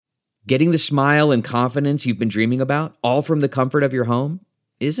Getting the smile and confidence you've been dreaming about, all from the comfort of your home,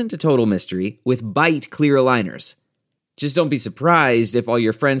 isn't a total mystery with Byte clear aligners. Just don't be surprised if all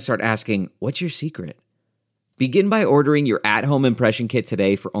your friends start asking, "What's your secret?" Begin by ordering your at-home impression kit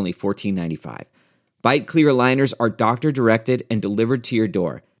today for only $14.95. Byte clear aligners are doctor-directed and delivered to your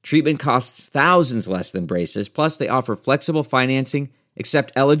door. Treatment costs thousands less than braces, plus they offer flexible financing,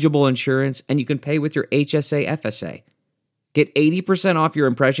 accept eligible insurance, and you can pay with your HSA FSA. Get 80% off your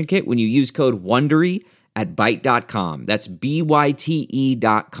impression kit when you use code WONDERY at Byte.com. That's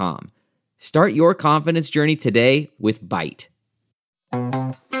BYTE.com. Start your confidence journey today with Byte.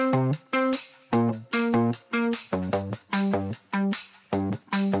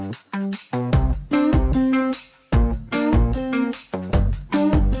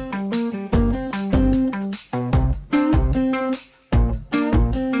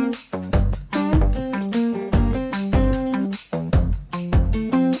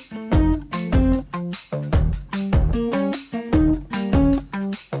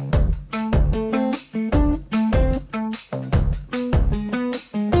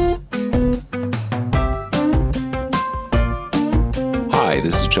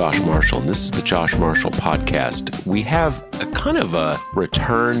 This is Josh Marshall, and this is the Josh Marshall Podcast. We have a kind of a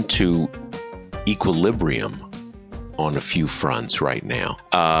return to equilibrium on a few fronts right now.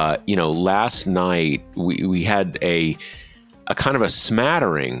 Last night we had a kind of a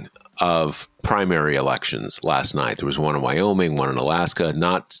smattering of primary elections last night. There was one in Wyoming, one in Alaska,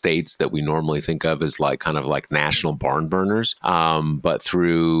 not states that we normally think of as kind of like national barn burners, but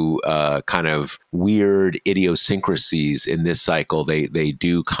through kind of weird idiosyncrasies in this cycle, they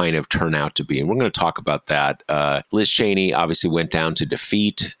do kind of turn out to be. And we're going to talk about that. Liz Cheney obviously went down to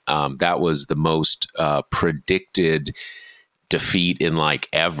defeat. That was the most predicted defeat in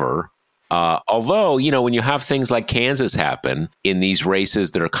ever. Although, when you have things like Kansas happen in these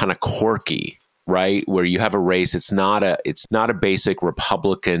races that are kind of quirky, right? Where you have a race, it's not a basic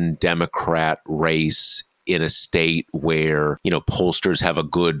Republican Democrat race in a state where, pollsters have a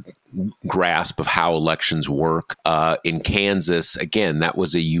good grasp of how elections work. In Kansas, again, that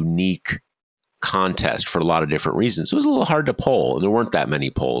was a unique contest for a lot of different reasons. It was a little hard to poll, and there weren't that many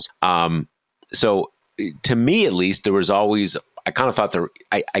polls. So to me, at least, there was always, I kind of thought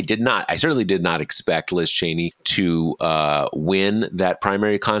I certainly did not expect Liz Cheney to win that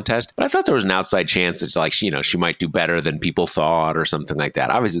primary contest, but I thought there was an outside chance that she might do better than people thought or something like that.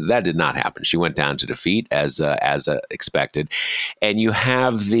 Obviously, that did not happen. She went down to defeat as expected, and you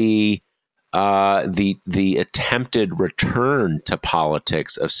have the attempted return to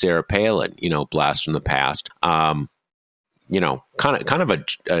politics of Sarah Palin. Blast from the past. Kind of a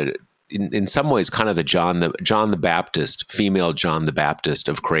in some ways, kind of the John the Baptist, female John the Baptist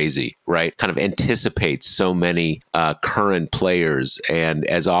of crazy, right? Kind of anticipates so many current players, and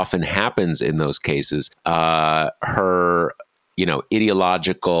as often happens in those cases, her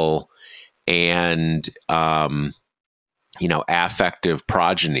ideological and affective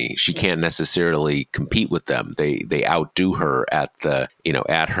progeny, she can't necessarily compete with them. They outdo her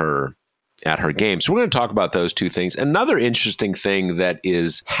at her game. So we're going to talk about those two things. Another interesting thing that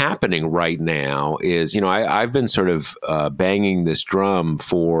is happening right now is, I've been sort of banging this drum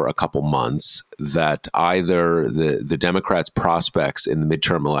for a couple months that either the Democrats' prospects in the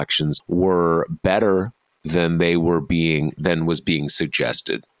midterm elections were better than was being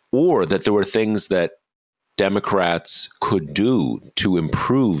suggested, or that there were things that Democrats could do to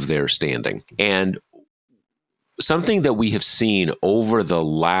improve their standing. And something that we have seen over the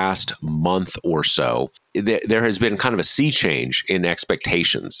last month or so, there has been kind of a sea change in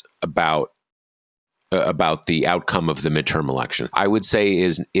expectations about the outcome of the midterm election. I would say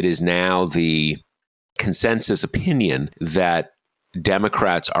it is now the consensus opinion that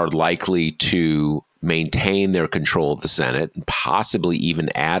Democrats are likely to maintain their control of the Senate and possibly even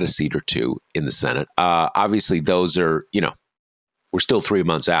add a seat or two in the Senate. Obviously, those are, we're still 3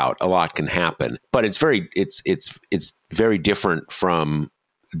 months out. A lot can happen, but it's very different from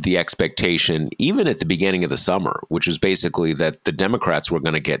the expectation, even at the beginning of the summer, which was basically that the Democrats were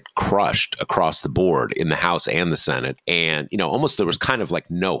going to get crushed across the board in the House and the Senate. And, almost there was kind of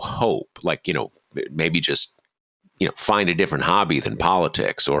no hope, maybe just, find a different hobby than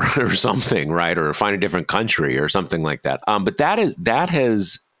politics or something, right? Or find a different country or something like that. But that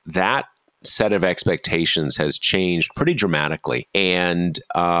set of expectations has changed pretty dramatically. And,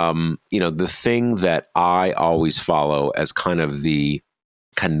 the thing that I always follow as kind of the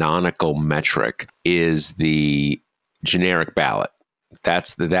canonical metric is the generic ballot.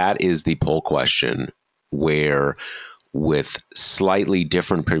 That is the poll question where, with slightly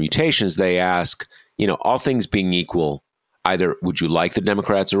different permutations, they ask, all things being equal, either would you like the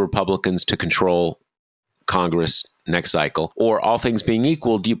Democrats or Republicans to control Congress next cycle, or all things being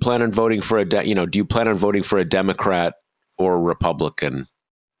equal, do you plan on voting for a Democrat or a Republican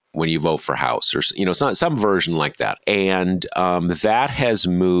when you vote for House, or some version like that? And that has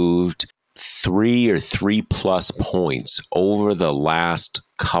moved 3 or 3+ points over the last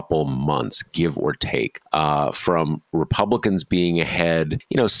couple months, give or take, from Republicans being ahead,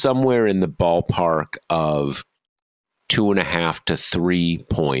 somewhere in the ballpark of 2.5 to 3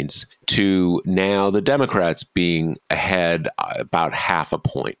 points, to now the Democrats being ahead about 0.5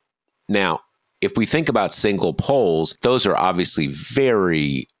 point. Now, if we think about single polls, those are obviously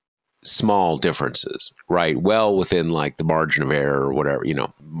very small differences, right? Well within like the margin of error or whatever,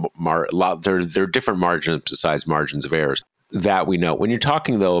 there are different margins besides margins of errors that we know. When you're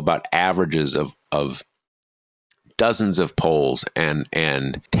talking though about averages of dozens of polls and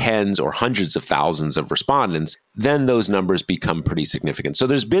tens or hundreds of thousands of respondents, then those numbers become pretty significant. So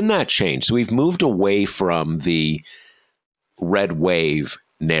there's been that change. So we've moved away from the red wave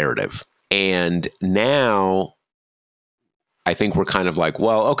narrative. And now I think we're kind of like,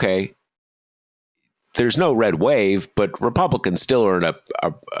 well, okay, there's no red wave, but Republicans still are in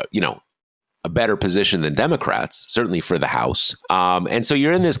a better position than Democrats, certainly for the House. And so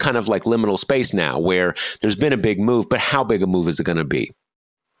you're in this kind of like liminal space now where there's been a big move, but how big a move is it going to be?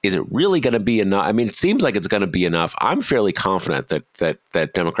 Is it really going to be enough? I mean, it seems like it's going to be enough. I'm fairly confident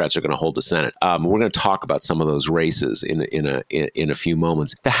that Democrats are going to hold the Senate. We're going to talk about some of those races in a few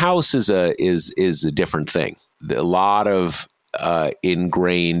moments. The House is a different thing. A lot of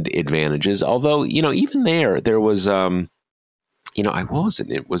ingrained advantages, although even there was what was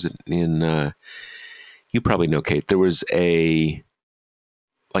it? It was in you probably know, Kate. There was a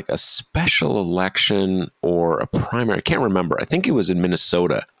special election or a primary. I can't remember. I think it was in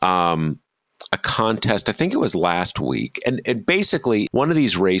Minnesota. A contest. I think it was last week, and basically one of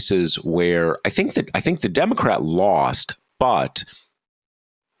these races where I think the Democrat lost, but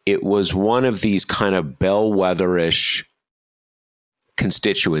it was one of these kind of bellwether-ish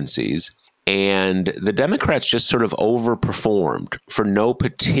constituencies, and the Democrats just sort of overperformed for no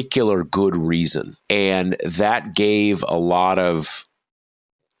particular good reason. And that gave a lot of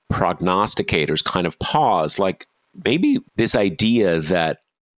prognosticators kind of pause, like maybe this idea that,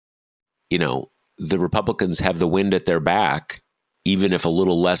 the Republicans have the wind at their back, even if a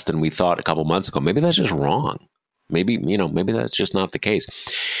little less than we thought a couple months ago, maybe that's just wrong. Maybe that's just not the case.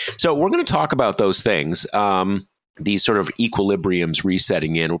 So we're going to talk about those things. These sort of equilibriums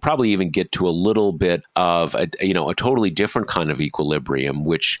resetting in. We'll probably even get to a little bit of a totally different kind of equilibrium,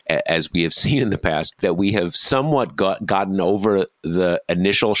 which, as we have seen in the past, that we have somewhat gotten over the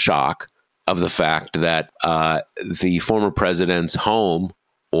initial shock of the fact that the former president's home,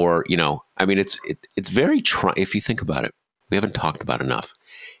 or it's very Trump. If you think about it, we haven't talked about enough.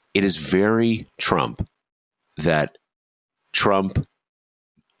 It is very Trump that Trump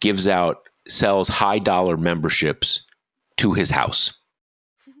sells high dollar memberships to his house.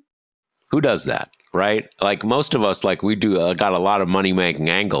 Who does that, right? Like most of us, like we do, got a lot of money making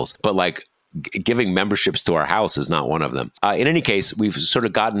angles, but like giving memberships to our house is not one of them. In any case, we've sort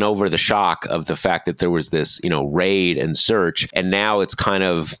of gotten over the shock of the fact that there was this, raid and search, and now it's kind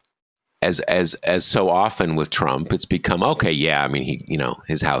of as so often with Trump, it's become okay. Yeah, I mean,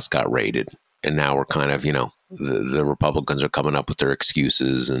 his house got raided, and now we're kind of, the Republicans are coming up with their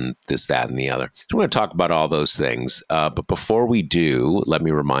excuses and this, that, and the other. So we're going to talk about all those things. But before we do, let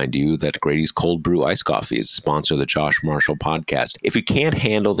me remind you that Grady's Cold Brew Iced Coffee is a sponsor of the Josh Marshall podcast. If you can't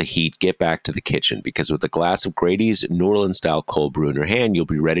handle the heat, get back to the kitchen, because with a glass of Grady's New Orleans-style cold brew in your hand, you'll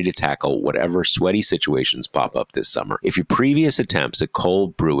be ready to tackle whatever sweaty situations pop up this summer. If your previous attempts at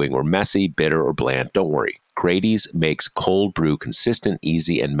cold brewing were messy, bitter, or bland, don't worry. Grady's makes cold brew consistent,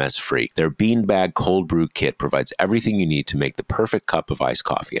 easy, and mess-free. Their beanbag cold brew kit provides everything you need to make the perfect cup of iced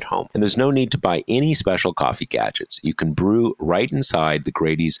coffee at home. And there's no need to buy any special coffee gadgets. You can brew right inside the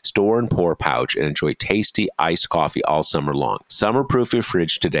Grady's store and pour pouch and enjoy tasty iced coffee all summer long. Summer-proof your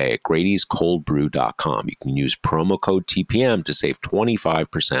fridge today at Grady'sColdBrew.com. You can use promo code TPM to save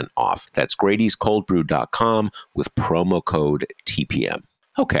 25% off. That's Grady'sColdBrew.com with promo code TPM.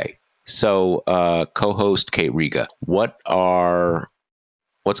 Okay. So, co-host Kate Riga, what's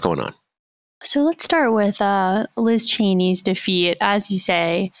going on? So let's start with Liz Cheney's defeat. As you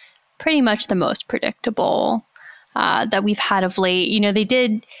say, pretty much the most predictable that we've had of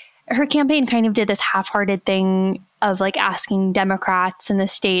late. Her campaign kind of did this half-hearted thing of like asking Democrats in the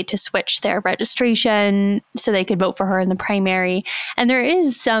state to switch their registration so they could vote for her in the primary. And there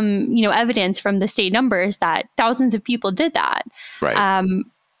is some, evidence from the state numbers that thousands of people did that. Right.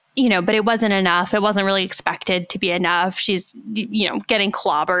 but it wasn't enough. It wasn't really expected to be enough. She's, getting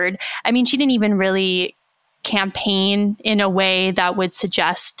clobbered. I mean, she didn't even really campaign in a way that would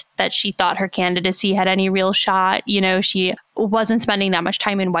suggest that she thought her candidacy had any real shot. She wasn't spending that much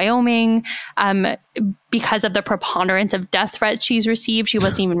time in Wyoming because of the preponderance of death threats she's received. She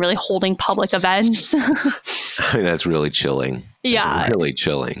wasn't even really holding public events. I mean, that's really chilling. Yeah. That's really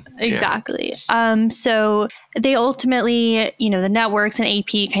chilling. Exactly. Yeah. So they ultimately, the networks and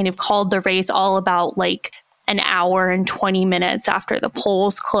AP kind of called the race all about like an hour and 20 minutes after the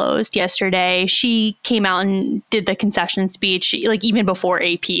polls closed yesterday. She came out and did the concession speech, like even before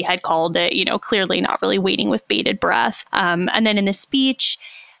AP had called it, clearly not really waiting with bated breath. And then in the speech,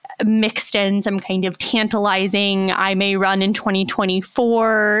 mixed in some kind of tantalizing, I may run in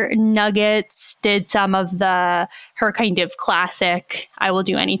 2024 nuggets, did some of her kind of classic, I will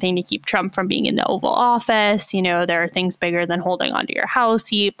do anything to keep Trump from being in the Oval Office. There are things bigger than holding onto your House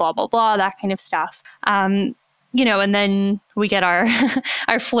seat, blah, blah, blah, that kind of stuff. And then we get our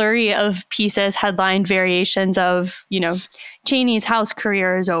flurry of pieces, headline variations of, Cheney's House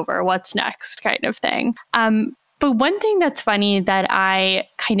career is over. What's next kind of thing. But one thing that's funny that I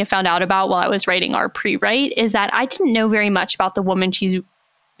kind of found out about while I was writing our pre-write is that I didn't know very much about the woman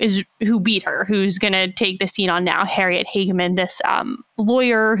who beat her, who's going to take the seat on now, Harriet Hageman, this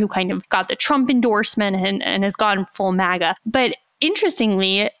lawyer who kind of got the Trump endorsement and has gone full MAGA. But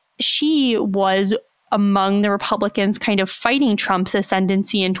interestingly, she was among the Republicans kind of fighting Trump's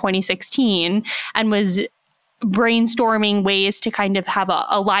ascendancy in 2016 and was brainstorming ways to kind of have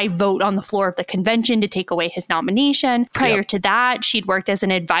a live vote on the floor of the convention to take away his nomination. Prior to that, she'd worked as an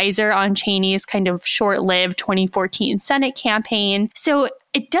advisor on Cheney's kind of short-lived 2014 Senate campaign. So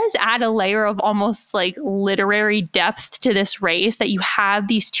it does add a layer of almost like literary depth to this race that you have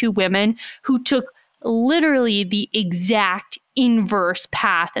these two women who took literally the exact inverse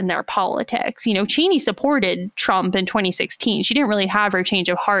path in their politics. Cheney supported Trump in 2016. She didn't really have her change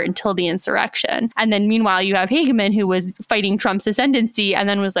of heart until the insurrection. And then meanwhile, you have Hageman, who was fighting Trump's ascendancy and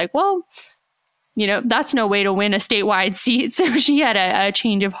then was like, well, that's no way to win a statewide seat. So she had a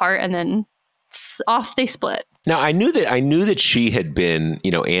change of heart and then off they split. Now, I knew that she had been,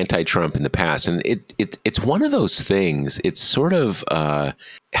 anti-Trump in the past, and it's one of those things. It's sort of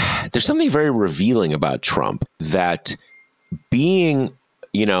there's something very revealing about Trump, that being,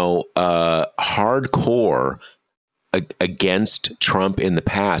 hardcore against Trump in the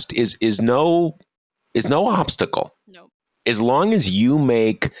past is no obstacle. No. As long as you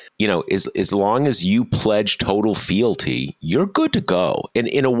make, as long as you pledge total fealty, you're good to go. And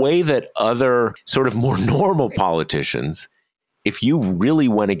in a way that other sort of more normal politicians, if you really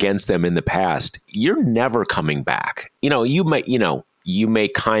went against them in the past, you're never coming back. You may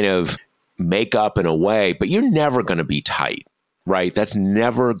kind of make up in a way, but you're never going to be tight. Right. That's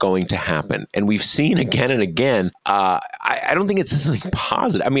never going to happen. And we've seen again and again. I don't think it's something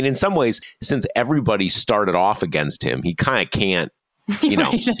positive. I mean, in some ways, since everybody started off against him, he kind of can't,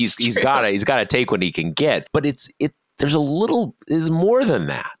 right, he's got to take what he can get. But there's more than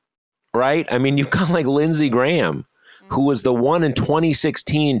that. Right. I mean, you've got like Lindsey Graham, who was the one in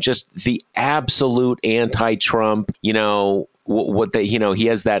 2016, just the absolute anti-Trump, he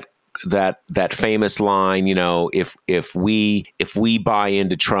has that famous line, if we buy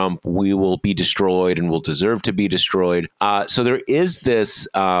into Trump, we will be destroyed and will deserve to be destroyed. So there is this,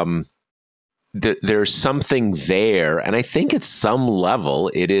 there's something there. And I think at some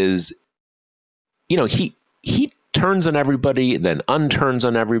level it is, he turns on everybody, then unturns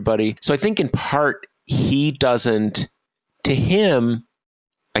on everybody. So I think in part to him,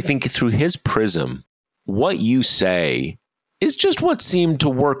 I think through his prism, what you say is just what seemed to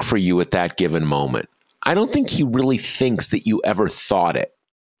work for you at that given moment. I don't think he really thinks that you ever thought it,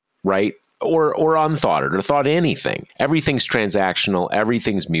 right? Or unthought it, or thought anything. Everything's transactional,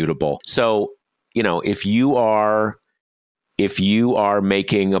 everything's mutable. So, if you are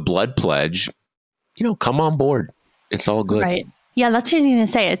making a blood pledge, come on board. It's all good. Right. Yeah, that's what I was going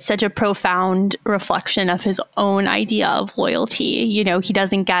to say. It's such a profound reflection of his own idea of loyalty. He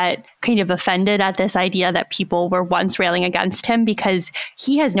doesn't get kind of offended at this idea that people were once railing against him, because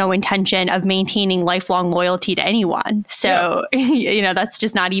he has no intention of maintaining lifelong loyalty to anyone. So, that's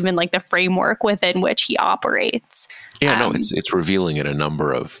just not even like the framework within which he operates. Yeah, no, it's revealing at a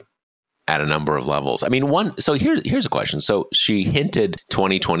number of levels. I mean, so here's a question. So she hinted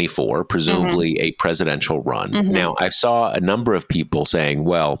 2024, presumably a presidential run. Mm-hmm. Now, I saw a number of people saying,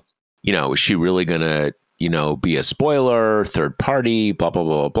 well, is she really going to, be a spoiler, third party, blah, blah,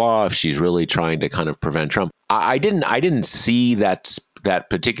 blah, blah, blah, if she's really trying to kind of prevent Trump? I didn't see that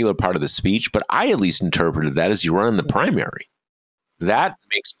particular part of the speech, but I at least interpreted that as you run in the primary. That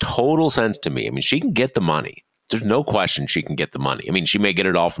makes total sense to me. I mean, she can get the money. There's no question she can get the money. I mean, she may get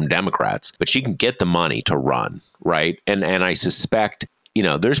it all from Democrats, but she can get the money to run, right? And I suspect,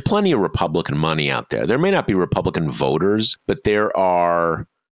 there's plenty of Republican money out there. There may not be Republican voters, but there are,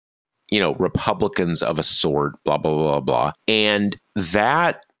 Republicans of a sort, blah, blah, blah, blah. And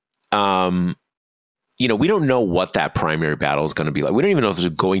that, we don't know what that primary battle is going to be like. We don't even know if there's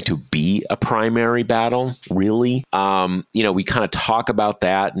going to be a primary battle, really. We kind of talk about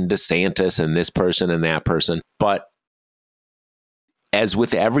that and DeSantis and this person and that person. But as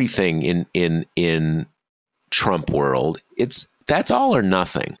with everything in Trump world, that's all or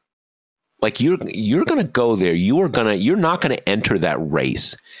nothing. Like you're going to go there. You're not going to enter that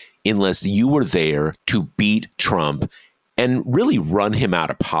race unless you were there to beat Trump and really run him out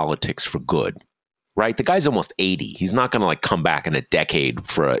of politics for good. Right? The guy's almost 80. He's not going to come back in a decade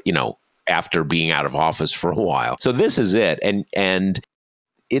for, after being out of office for a while. So this is it. And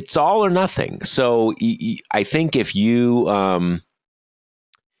it's all or nothing. So I think if you,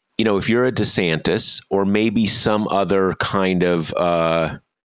 if you're a DeSantis or maybe some other kind of, like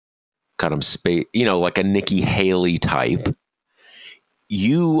a Nikki Haley type,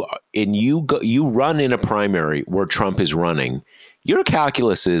 you run in a primary where Trump is running, your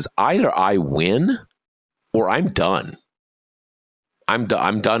calculus is either I win or I'm done. I'm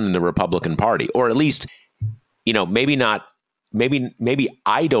done in the Republican Party, or at least, maybe not. Maybe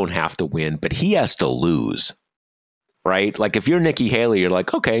I don't have to win, but he has to lose, right? Like if you're Nikki Haley, you're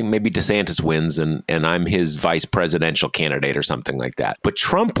like, okay, maybe DeSantis wins and I'm his vice presidential candidate or something like that. But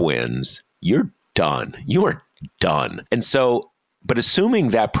Trump wins, you're done. You are done. And so, but assuming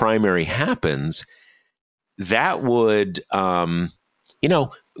that primary happens, that would,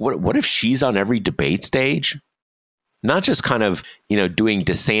 what if she's on every debate stage? Not just kind of, doing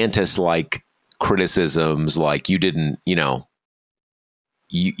DeSantis-like criticisms, like you didn't,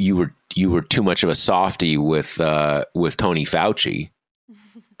 you were too much of a softie with Tony Fauci,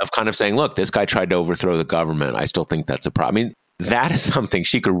 of kind of saying, look, this guy tried to overthrow the government. I still think that's a problem. I mean, that is something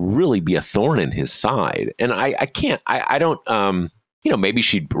she could really be a thorn in his side. And I don't, maybe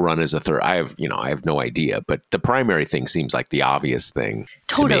she'd run as a third. I have no idea, but the primary thing seems like the obvious thing.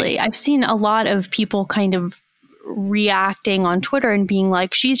 Totally. I've seen a lot of people kind of reacting on Twitter and being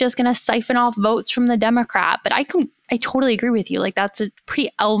like, she's just going to siphon off votes from the Democrat. But I totally agree with you. Like that's a pretty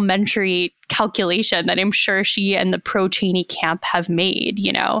elementary calculation that I'm sure she and the pro-Cheney camp have made.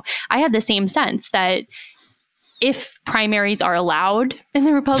 I had the same sense that if primaries are allowed in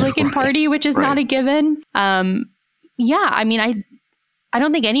the Republican Party, which is not a given. I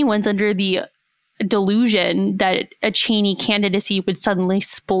don't think anyone's under the delusion that a Cheney candidacy would suddenly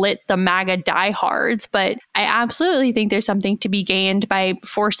split the MAGA diehards. But I absolutely think there's something to be gained by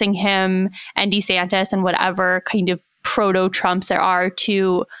forcing him and DeSantis and whatever kind of proto-Trumps there are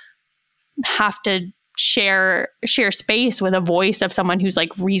to have to share space with a voice of someone who's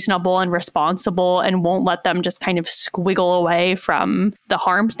like reasonable and responsible and won't let them just kind of squiggle away from the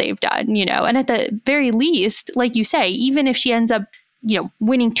harms they've done, And at the very least, like you say, even if she ends up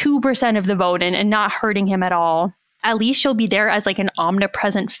winning 2% of the vote and not hurting him at all, at least she'll be there as like an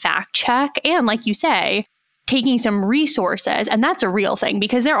omnipresent fact check. And like you say, taking some resources. And that's a real thing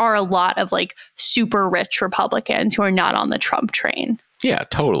because there are a lot of like super rich Republicans who are not on the Trump train. Yeah,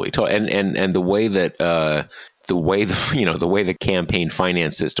 totally. And the way that the way the campaign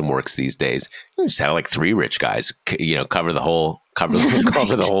finance system works these days, you just have like three rich guys, cover the whole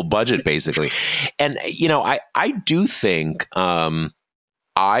the whole budget basically. And I do think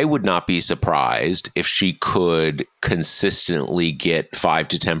I would not be surprised if she could consistently get 5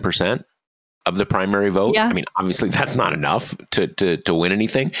 to 10% of the primary vote. Yeah. I mean, obviously that's not enough to win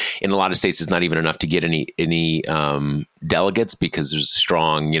anything. In a lot of states, it's not even enough to get any delegates because there's a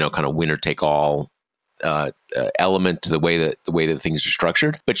strong, kind of winner take all element to the way that things are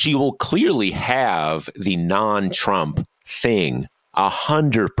structured. But she will clearly have the non-Trump thing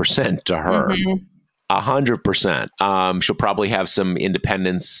 100% to her. Mm-hmm. 100%. She'll probably have some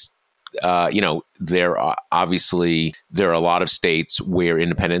independents. There are a lot of states where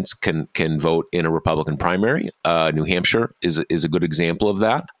independents can vote in a Republican primary. New Hampshire is a good example of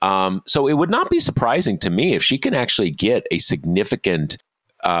that. So it would not be surprising to me if she can actually get a significant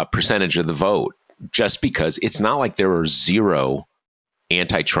percentage of the vote, just because it's not like there are zero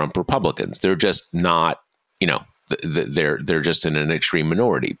anti-Trump Republicans. They're just not, they're just in an extreme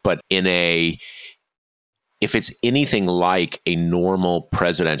minority. But if it's anything like a normal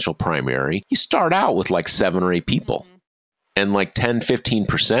presidential primary, you start out with like 7 or 8 people. Mm-hmm. And like 10,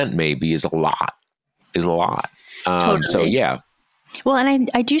 15% maybe is a lot. Totally. So, yeah. Well, and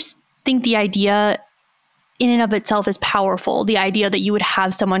I just think the idea in and of itself is powerful. The idea that you would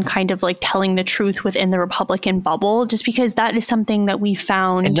have someone kind of like telling the truth within the Republican bubble, just because that is something that we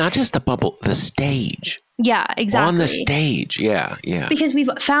found. And not just the bubble, the stage. Yeah, exactly. On the stage. Yeah. Because we've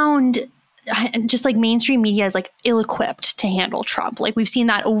found just like mainstream media is like ill-equipped to handle Trump. Like we've seen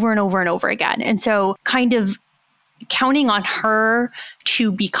that over and over and over again. And so kind of counting on her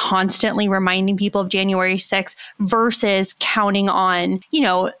to be constantly reminding people of January 6th versus counting on,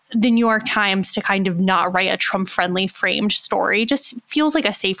 the New York Times to kind of not write a Trump-friendly framed story just feels like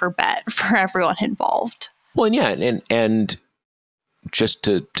a safer bet for everyone involved. Well, yeah, and just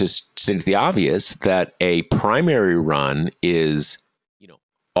to state the obvious, that a primary run is,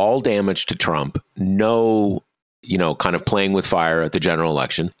 all damage to Trump, no, kind of playing with fire at the general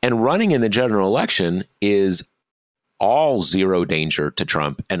election, and running in the general election is all zero danger to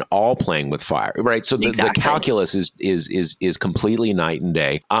Trump and all playing with fire, right? So the calculus is completely night and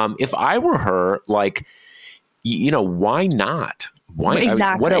day. If I were her, like, why not? Why?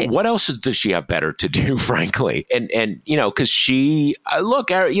 Exactly. I mean, what else does she have better to do, frankly? And because she look,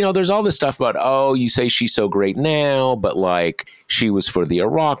 there's all this stuff about, oh, you say she's so great now, but like she was for the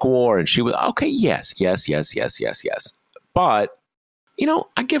Iraq War and she was okay. Yes. But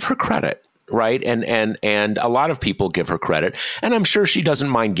I give her credit. Right. And a lot of people give her credit, and I'm sure she doesn't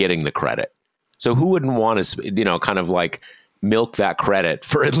mind getting the credit. So who wouldn't want to, kind of like milk that credit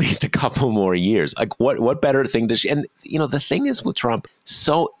for at least a couple more years? Like what better thing does she? And, the thing is with Trump,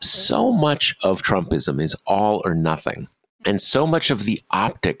 so much of Trumpism is all or nothing. And so much of the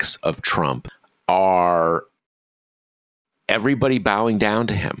optics of Trump are everybody bowing down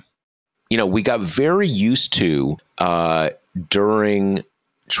to him. We got very used to during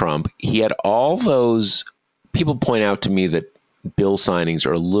Trump, he had all those people point out to me that bill signings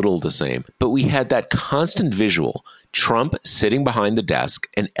are a little the same, but we had that constant visual, Trump sitting behind the desk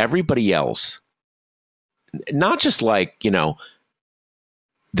and everybody else, not just like, the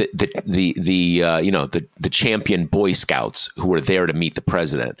champion Boy Scouts who were there to meet the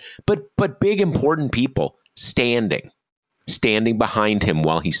president, but big important people standing behind him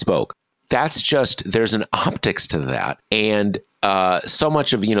while he spoke. That's just, there's an optics to that. And so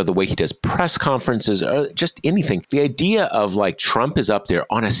much of, the way he does press conferences or just anything, the idea of like Trump is up there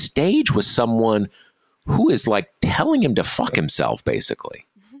on a stage with someone who is like telling him to fuck himself, basically,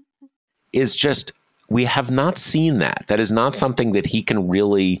 is just, we have not seen that. That is not something that he can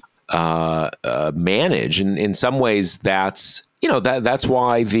really manage. And in some ways that's, that's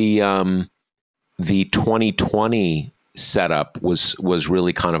why the 2020 setup was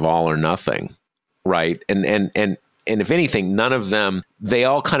really kind of all or nothing, right? And if anything, none of them, they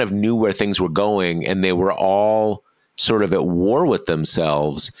all kind of knew where things were going, and they were all sort of at war with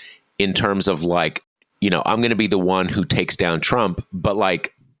themselves in terms of like, I'm going to be the one who takes down Trump, but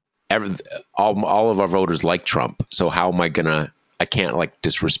like all of our voters like Trump, so how am I I can't like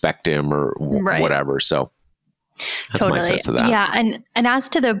disrespect him or whatever. So that's my sense of that. Yeah. And as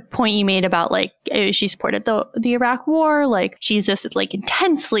to the point you made about like, she supported the Iraq War, like she's this like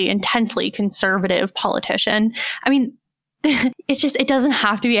intensely conservative politician. I mean, it doesn't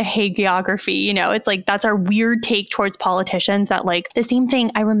have to be a hagiography, it's like, that's our weird take towards politicians, that like the same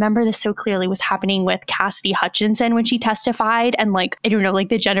thing, I remember this so clearly, was happening with Cassidy Hutchinson when she testified. And like, I don't know, like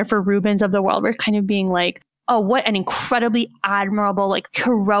the Jennifer Rubins of the world were kind of being like, oh, what an incredibly admirable, like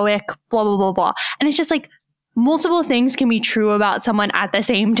heroic, blah, blah, blah, blah. And it's just like, multiple things can be true about someone at the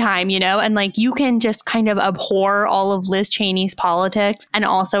same time, and like you can just kind of abhor all of Liz Cheney's politics and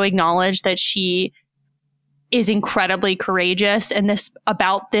also acknowledge that she is incredibly courageous and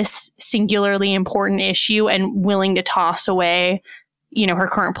about this singularly important issue and willing to toss away, her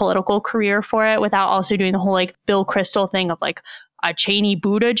current political career for it, without also doing the whole like Bill Kristol thing of like a Cheney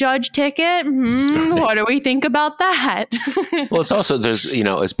Buddha judge ticket. What do we think about that? Well, it's also, there's,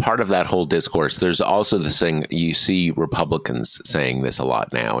 as part of that whole discourse, there's also this thing, you see Republicans saying this a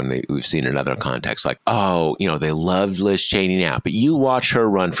lot now, and we've seen in other contexts, like, oh, they loved Liz Cheney now, but you watch her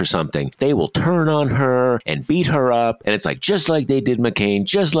run for something, they will turn on her and beat her up. And it's like, just like they did McCain,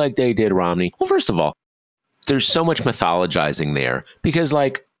 just like they did Romney. Well, first of all, there's so much mythologizing there, because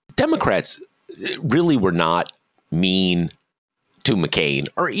like Democrats really were not mean to McCain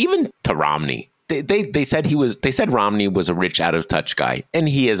or even to Romney. They said Romney was a rich, out of touch guy, and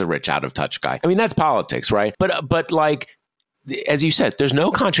he is a rich, out of touch guy. I mean, that's politics, right? But like, as you said, there's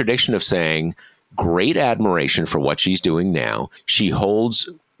no contradiction of saying great admiration for what she's doing now. She holds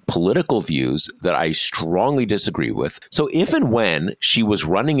political views that I strongly disagree with. So if and when she was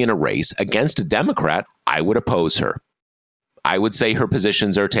running in a race against a Democrat, I would oppose her. I would say her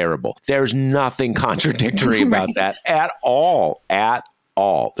positions are terrible. There's nothing contradictory about that at all. At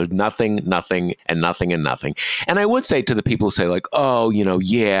all. There's nothing, and nothing. And I would say to the people who say like, oh,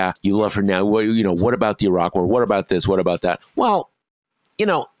 yeah, you love her now. What about the Iraq War? What about this? What about that? Well,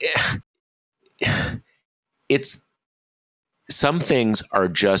 it's some things are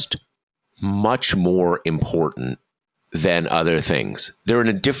just much more important than other things. They're in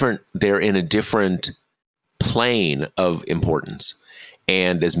a different plane of importance.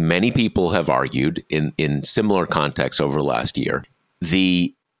 And as many people have argued in similar contexts over the last year,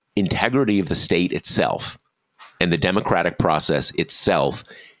 the integrity of the state itself and the democratic process itself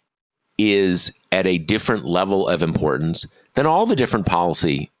is at a different level of importance than all the different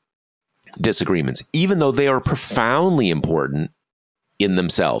policy disagreements, even though they are profoundly important in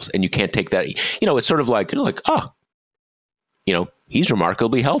themselves. And you can't take that, it's sort of like, he's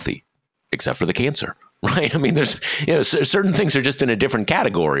remarkably healthy, except for the cancer, right? I mean, there's, certain things are just in a different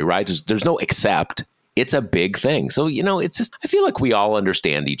category, right? There's no except. It's a big thing. So, it's just, I feel like we all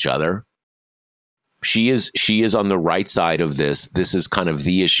understand each other. She is on the right side of this. This is kind of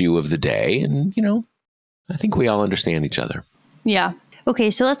the issue of the day. And, I think we all understand each other. Yeah. Okay,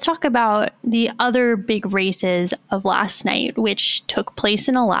 so let's talk about the other big races of last night, which took place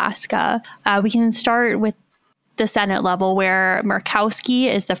in Alaska. We can start with the Senate level, where Murkowski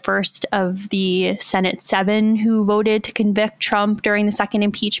is the first of the Senate 7 who voted to convict Trump during the second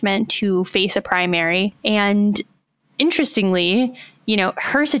impeachment to face a primary. And interestingly,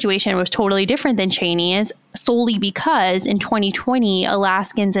 her situation was totally different than Cheney's, solely because in 2020,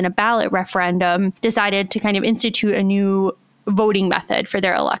 Alaskans in a ballot referendum decided to kind of institute a new voting method for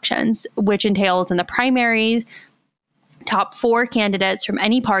their elections, which entails in the primaries, top 4 candidates from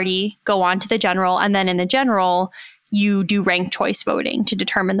any party go on to the general, and then in the general, you do ranked choice voting to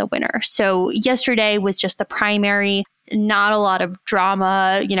determine the winner. So yesterday was just the primary, not a lot of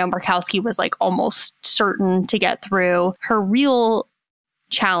drama. Murkowski was like almost certain to get through. Her real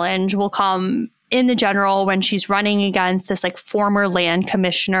challenge will come in the general when she's running against this like former land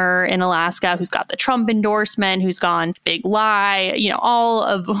commissioner in Alaska who's got the Trump endorsement, who's gone big lie, all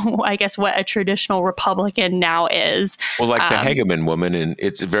of, I guess, what a traditional Republican now is. Well, like the Hegeman woman, and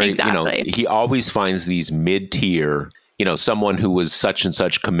it's very, exactly. He always finds these mid-tier, someone who was such and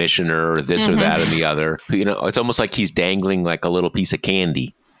such commissioner or this or that and the other. It's almost like he's dangling like a little piece of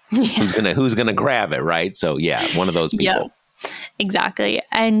candy. Yeah. Who's gonna grab it, right? So yeah, one of those people. Yep, exactly.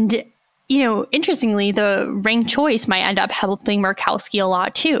 And interestingly, the ranked choice might end up helping Murkowski a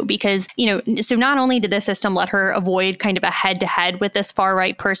lot too, because, so not only did the system let her avoid kind of a head-to-head with this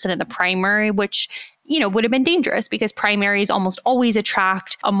far-right person in the primary, which, would have been dangerous because primaries almost always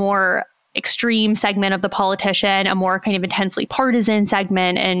attract a more extreme segment of the politician, a more kind of intensely partisan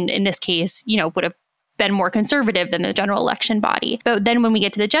segment, and in this case, would have been more conservative than the general election body. But then when we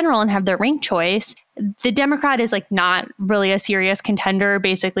get to the general and have the ranked choice, the Democrat is like not really a serious contender,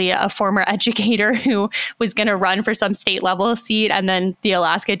 basically a former educator who was going to run for some state level seat. And then the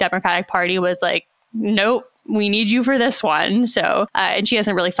Alaska Democratic Party was like, nope, we need you for this one. So, and she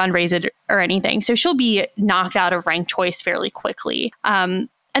hasn't really fundraised or anything. So she'll be knocked out of ranked choice fairly quickly. And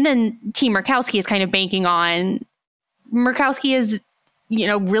then Team Murkowski is kind of banking on, Murkowski is,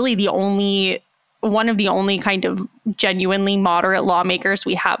 really one of the only kind of genuinely moderate lawmakers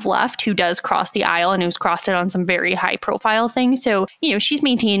we have left who does cross the aisle and who's crossed it on some very high profile things. So, she's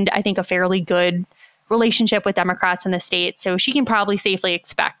maintained, I think, a fairly good relationship with Democrats in the state. So she can probably safely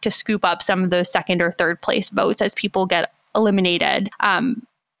expect to scoop up some of those second or third place votes as people get eliminated. And,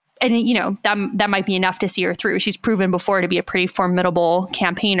 that might be enough to see her through. She's proven before to be a pretty formidable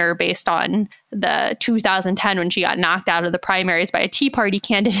campaigner based on the 2010 when she got knocked out of the primaries by a Tea Party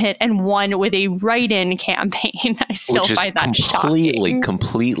candidate and won with a write-in campaign. I still find that shocking.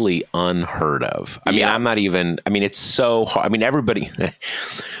 Completely unheard of. I mean, it's so hard. I mean, everybody,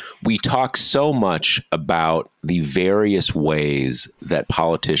 we talk so much about the various ways that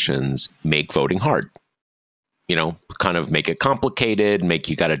politicians make voting hard. Kind of make it complicated,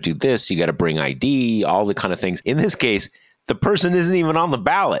 you got to do this, you got to bring ID, all the kind of things. In this case, the person isn't even on the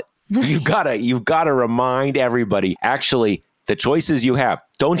ballot. You've got to remind everybody, actually, the choices you have,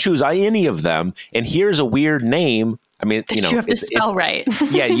 don't choose any of them. And here's a weird name. I mean, you have to spell right.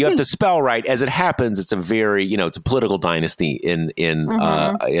 Yeah, you have to spell right. As it happens, it's a very, it's a political dynasty in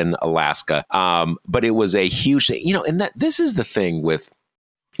Alaska. But it was a huge thing, and this is the thing with,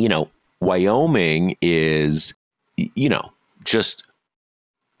 Wyoming is, just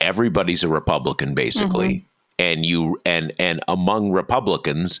everybody's a Republican basically. And among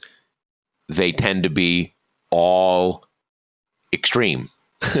Republicans, they tend to be all extreme.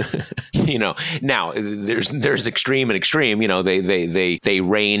 Now there's extreme and extreme. They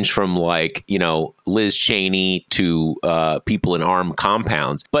range from like, Liz Cheney to people in armed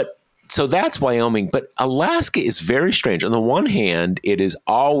compounds. But so that's Wyoming. But Alaska is very strange. On the one hand, it has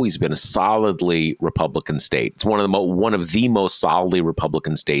always been a solidly Republican state. It's one of the most solidly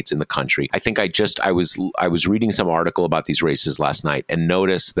Republican states in the country. I think I was reading some article about these races last night and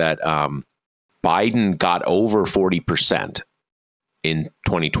noticed that Biden got over 40% in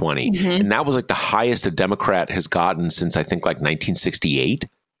 2020. Mm-hmm. And that was like the highest a Democrat has gotten since I think like 1968.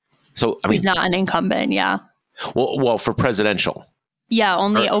 So, I mean, he's not an incumbent. Yeah. Well, for presidential. Yeah.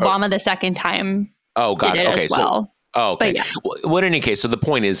 Only Obama the second time. Oh, got it. Okay. As well. Okay. Yeah. Well, in any case, so the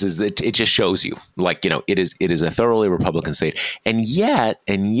point is that it just shows you like, it is a thoroughly Republican state. And yet,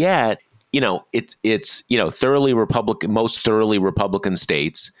 it's thoroughly Republican, most thoroughly Republican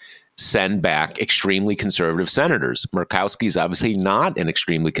states send back extremely conservative senators. Murkowski is obviously not an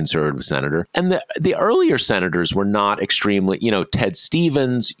extremely conservative senator. And the earlier senators were not extremely, Ted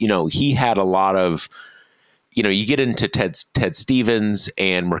Stevens, he had a lot of, you get into Ted Stevens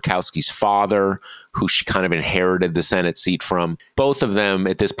and Murkowski's father, who she kind of inherited the Senate seat from. Both of them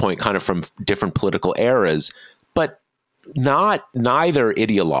at this point kind of from different political eras, but neither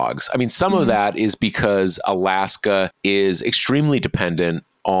ideologues. I mean, some of that is because Alaska is extremely dependent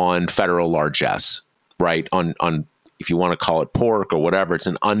on federal largesse, right? On if you want to call it pork or whatever, it's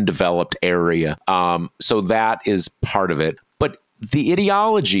an undeveloped area. So that is part of it. But the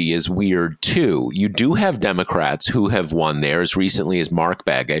ideology is weird too. You do have Democrats who have won there as recently as Mark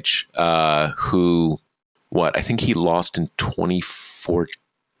Begich, who, I think he lost in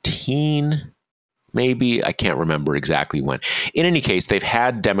 2014. Maybe, I can't remember exactly when. In any case, they've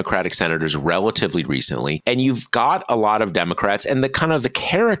had Democratic senators relatively recently, and you've got a lot of Democrats, and the kind of the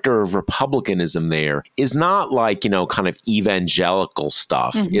character of Republicanism there is not like, kind of evangelical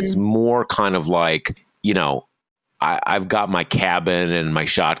stuff. Mm-hmm. It's more kind of like, I've got my cabin and my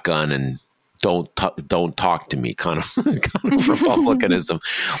shotgun and don't talk to me kind of Republicanism,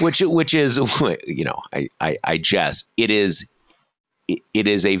 which is, I jest. It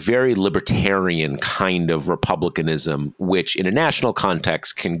is a very libertarian kind of Republicanism, which in a national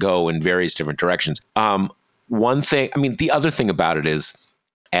context can go in various different directions. One thing, the other thing about it is,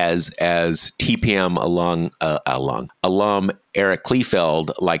 as TPM alum Eric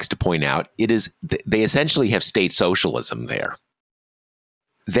Kleefeld likes to point out, they essentially have state socialism there.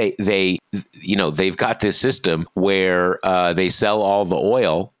 They've got this system where they sell all the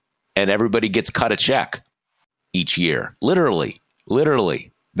oil and everybody gets cut a check each year, literally.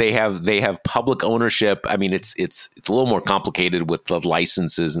 They have public ownership. I mean, it's a little more complicated with the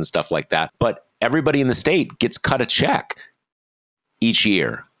licenses and stuff like that. But everybody in the state gets cut a check each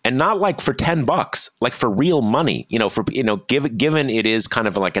year, and not like for $10, like for real money. Given it is kind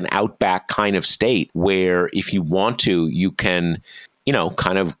of like an outback kind of state where if you want to, you can,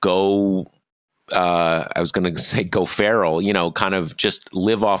 kind of go. I was going to say go feral. Kind of just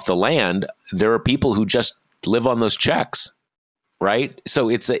live off the land. There are people who just live on those checks. Right. So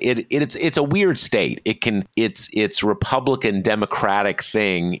it's a weird state. Its Republican Democratic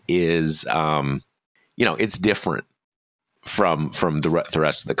thing is, it's different from the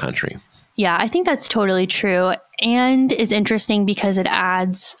rest of the country. Yeah, I think that's totally true. And is interesting because it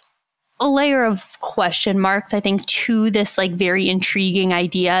adds a layer of question marks, I think, to this like very intriguing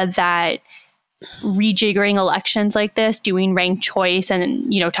idea that rejiggering elections like this, doing ranked choice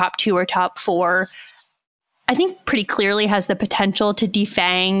and, top 2 or top 4, I think pretty clearly has the potential to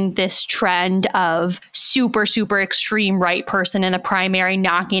defang this trend of super, super extreme right person in the primary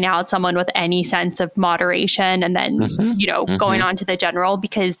knocking out someone with any sense of moderation and then, going on to the general,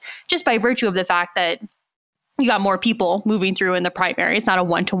 because just by virtue of the fact that you got more people moving through in the primary, it's not a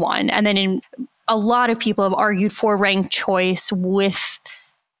one-to-one. And then a lot of people have argued for ranked choice with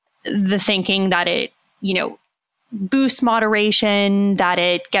the thinking that it, boosts moderation, that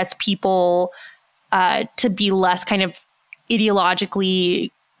it gets people to be less kind of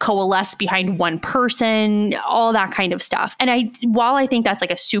ideologically coalesce behind one person, all that kind of stuff. And while I think that's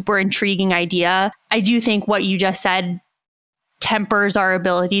like a super intriguing idea, I do think what you just said tempers our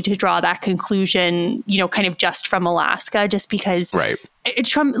ability to draw that conclusion, kind of just from Alaska, just because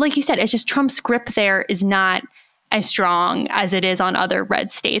Trump, like you said, it's just Trump's grip there is not as strong as it is on other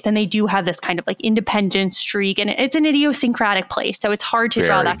red states. And they do have this kind of like independent streak, and it's an idiosyncratic place. So it's hard to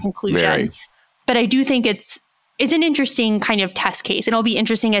draw that conclusion. But I do think it's an interesting kind of test case. And it'll be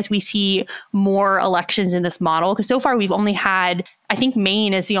interesting as we see more elections in this model. Because so far we've only had, I think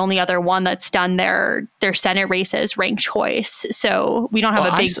Maine is the only other one that's done their Senate races ranked choice. So we don't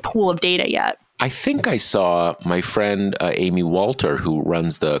have a big pool of data yet. I think I saw my friend Amy Walter, who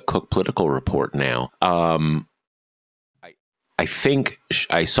runs the Cook Political Report now. I think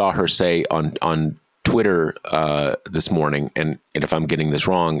I saw her say on Twitter this morning, and if I'm getting this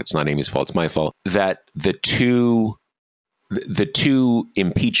wrong, it's not Amy's fault, it's my fault, that the two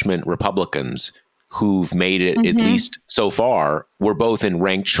impeachment Republicans who've made it, at least so far, were both in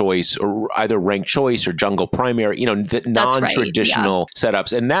ranked choice, or either ranked choice or jungle primary, the non-traditional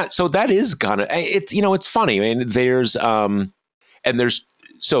setups. And that is kind of, it's, it's funny. I mean, there's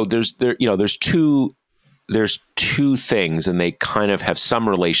two things, and they kind of have some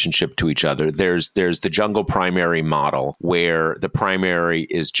relationship to each other. There's the jungle primary model, where the primary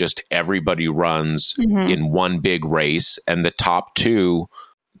is just everybody runs in one big race, and the top two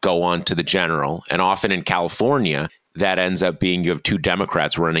go on to the general. And often in California, that ends up being you have two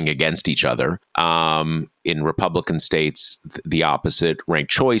Democrats running against each other. In Republican states, the opposite. Ranked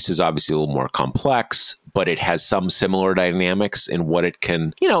choice is obviously a little more complex, but it has some similar dynamics in what it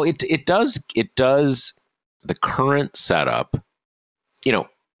can, it does the current setup,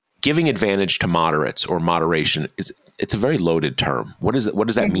 giving advantage to moderates or moderation it's a very loaded term. What does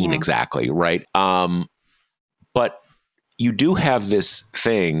that mean exactly? Right. But you do have this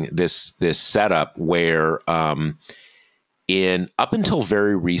thing, this setup where in up until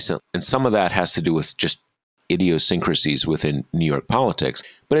very recent, and some of that has to do with just idiosyncrasies within New York politics,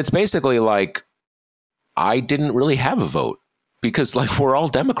 but it's basically like, I didn't really have a vote because we're all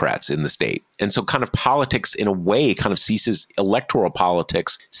Democrats in the state. And so kind of politics in a way kind of electoral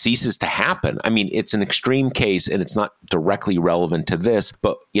politics ceases to happen. I mean, it's an extreme case and it's not directly relevant to this,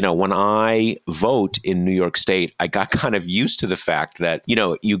 but when I vote in New York State, I got kind of used to the fact that,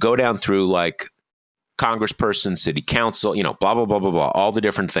 you go down through congressperson, city council, blah, blah, blah, blah, blah, all the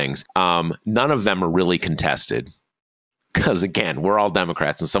different things. None of them are really contested. Because again, we're all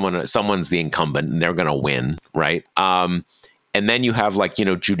Democrats and someone's the incumbent and they're going to win, right? And then you have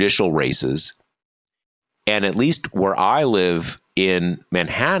judicial races. And at least where I live in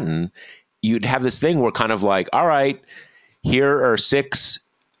Manhattan, you'd have this thing where kind of all right, here are six,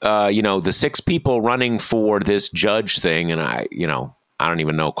 the six people running for this judge thing. And I don't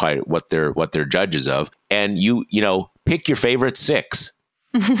even know quite what they're judges of. And you pick your favorite six.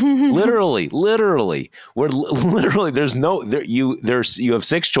 literally we're literally you have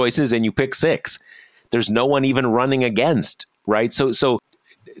six choices and you pick six. There's no one even running against, right? So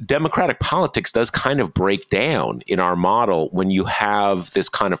democratic politics does kind of break down in our model when you have this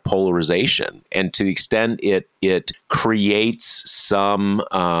kind of polarization, and to the extent it creates some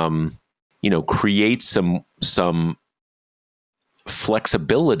some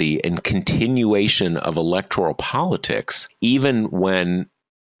flexibility and continuation of electoral politics, even when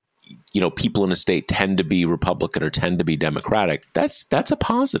people in a state tend to be Republican or tend to be Democratic. That's a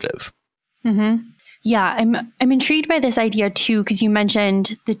positive. Mm-hmm. Yeah, I'm intrigued by this idea too, because you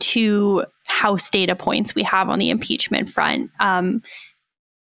mentioned the two House data points we have on the impeachment front.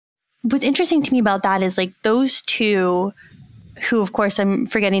 What's interesting to me about that is those two, who of course I'm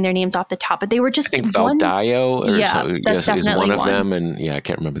forgetting their names off the top, but they were just I think Valdayo is one of them, and I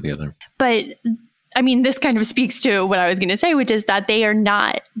can't remember the other. But I mean, this kind of speaks to what I was going to say, which is that they are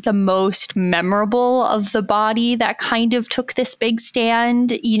not the most memorable of the body that kind of took this big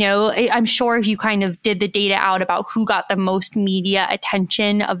stand. I'm sure if you kind of did the data out about who got the most media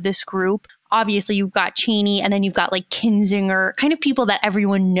attention of this group, obviously you've got Cheney, and then you've got Kinzinger, kind of people that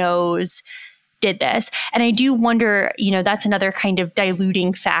everyone knows did this. And I do wonder, that's another kind of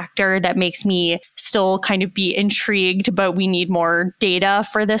diluting factor that makes me still kind of be intrigued, but we need more data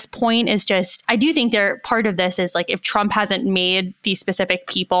for this point, is just, I do think part of this is if Trump hasn't made these specific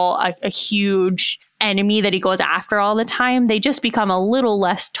people a huge enemy that he goes after all the time, they just become a little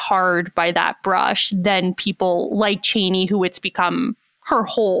less tarred by that brush than people like Cheney, who it's become her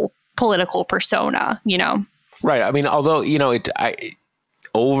whole political persona, Right. I mean, although,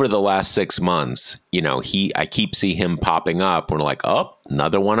 over the last 6 months, I keep seeing him popping up. We're oh,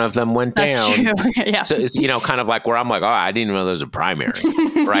 another one of them went down. That's true. Yeah. So it's, kind of where I'm oh, I didn't even know there was a primary,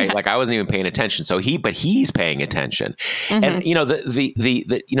 right? I wasn't even paying attention. So he's paying attention. Mm-hmm. And,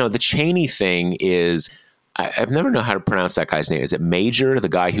 the Cheney thing is, I've never known how to pronounce that guy's name. Is it Major, the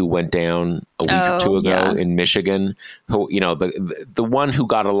guy who went down a week or two ago in Michigan? Who, the one who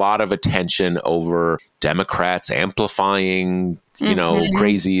got a lot of attention over Democrats amplifying,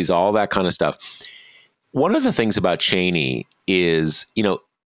 crazies, all that kind of stuff. One of the things about Cheney is,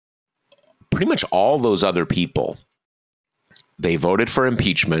 pretty much all those other people, they voted for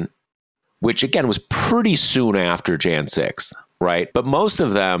impeachment, which again was pretty soon after Jan 6th, right? But most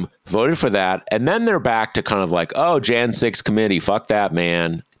of them voted for that. And then they're back to kind of like, oh, Jan 6 committee, fuck that,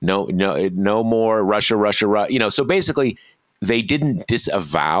 man. No more Russia. So basically they didn't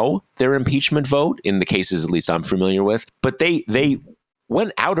disavow their impeachment vote in the cases, at least I'm familiar with, but they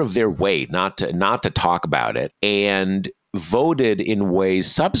went out of their way not to talk about it and voted in ways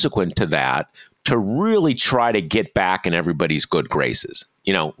subsequent to that to really try to get back in everybody's good graces,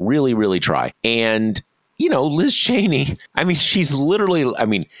 really, really try. And, Liz Cheney, she's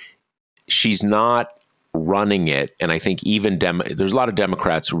literally, she's not running it. And I think even there's a lot of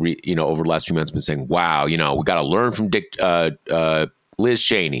Democrats, over the last few months been saying, wow, we got to learn from Liz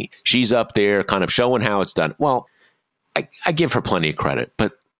Cheney. She's up there kind of showing how it's done. Well, I give her plenty of credit,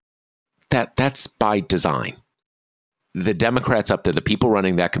 but that's by design. The Democrats up there, the people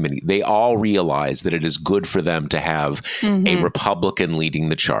running that committee, they all realize that it is good for them to have a Republican leading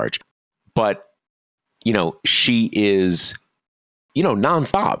the charge. But, she is,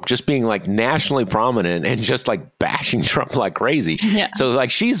 nonstop, just being like nationally prominent and just like bashing Trump like crazy. Yeah. So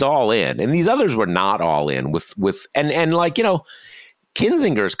like she's all in, and these others were not all in with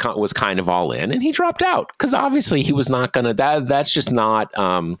Kinzinger was kind of all in, and he dropped out because obviously he was not going to. That's just not.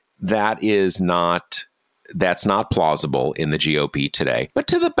 That's not plausible in the GOP today.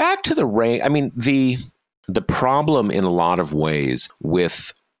 But back to the range. The problem in a lot of ways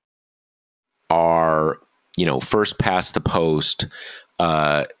with our, first past the post,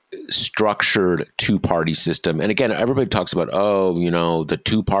 structured two-party system. And again, everybody talks about, the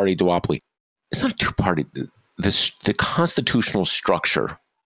two-party duopoly. It's not a two-party. The constitutional structure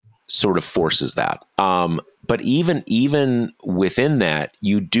sort of forces that. But even within that,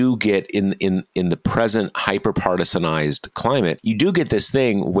 you do get in the present hyper-partisanized climate, you do get this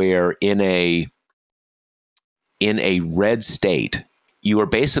thing where in a red state, you are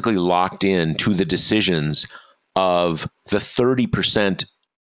basically locked in to the decisions of the 30%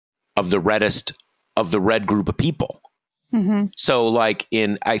 of the red group of people. Mm-hmm. So I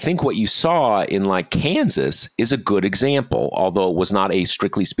think what you saw in Kansas is a good example, although it was not a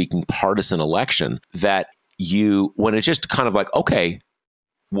strictly speaking partisan election, that when it's just kind of like, okay,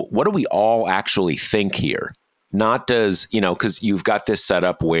 what do we all actually think here? Not does, because you've got this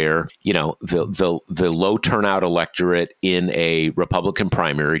setup where, the low turnout electorate in a Republican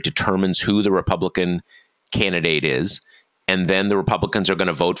primary determines who the Republican candidate is. And then the Republicans are going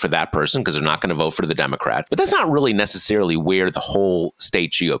to vote for that person because they're not going to vote for the Democrat. But that's not really necessarily where the whole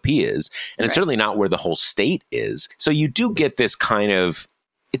state GOP is. And It's certainly not where the whole state is. So you do get this kind of,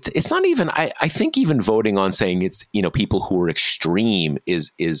 it's not even, I think even voting on saying it's, people who are extreme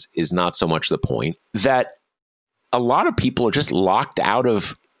is not so much the point, that a lot of people are just locked out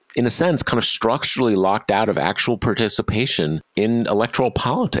of, in a sense, kind of structurally locked out of actual participation in electoral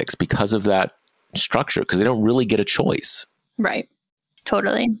politics because of that structure, because they don't really get a choice. Right.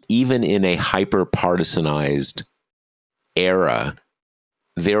 Totally. Even in a hyper-partisanized era,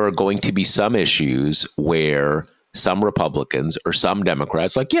 there are going to be some issues where some Republicans or some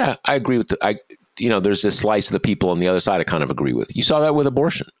Democrats, I agree with there's this slice of the people on the other side I kind of agree with. You saw that with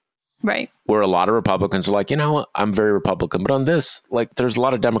abortion. Right. Where a lot of Republicans are like, I'm very Republican, but on this, there's a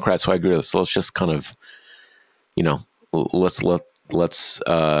lot of Democrats who I agree with. So let's just kind of, let's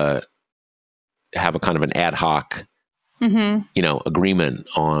have a kind of an ad hoc, agreement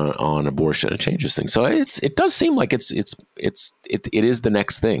on abortion. It changes things. So it does seem like it is the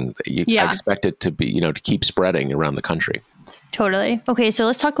next thing. I expect it to be, to keep spreading around the country. Totally. Okay, so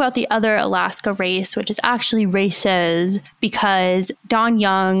let's talk about the other Alaska race, which is actually races, because Don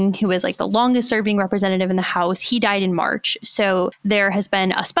Young, who was the longest serving representative in the House, he died in March. So there has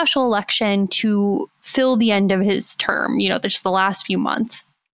been a special election to fill the end of his term, just the last few months.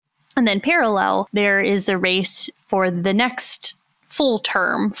 And then parallel, there is the race for the next full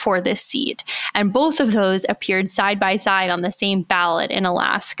term for this seat. And both of those appeared side by side on the same ballot in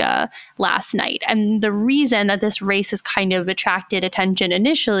Alaska last night. And the reason that this race has kind of attracted attention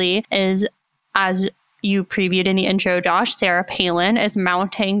initially is, as you previewed in the intro, Josh, Sarah Palin is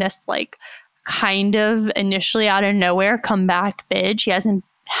mounting this kind of initially out of nowhere comeback bid. She hasn't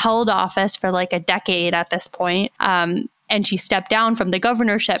held office for a decade at this point. And she stepped down from the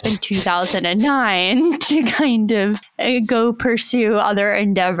governorship in 2009 to kind of go pursue other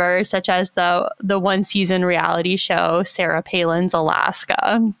endeavors, such as the one-season reality show, Sarah Palin's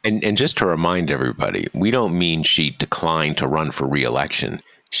Alaska. And just to remind everybody, we don't mean she declined to run for re-election.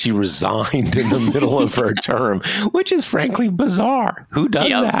 She resigned in the middle of her term, which is frankly bizarre. Who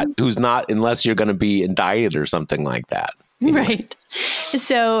does that? Who's not, unless you're going to be indicted or something like that. Anyway. Right.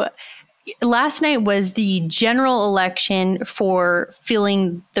 So last night was the general election for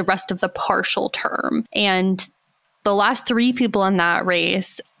filling the rest of the partial term. And the last three people in that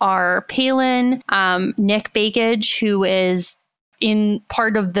race are Palin, Nick Bakich, who is in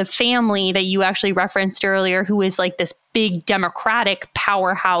part of the family that you actually referenced earlier, who is like this big Democratic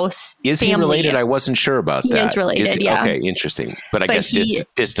powerhouse. Is he related? I wasn't sure about that. He is related, yeah. Okay, interesting. But I guess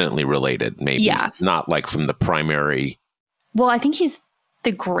distantly related, maybe. Yeah. Not like from the primary. Well, I think he's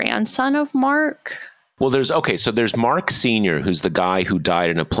the grandson of Mark. Well, there's Mark Sr., who's the guy who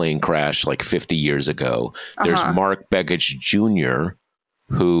died in a plane crash like 50 years ago. There's Mark Begich Jr.,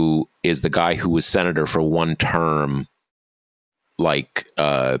 who is the guy who was senator for one term like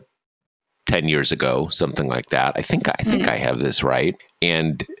 10 years ago, something like that. I think I have this right.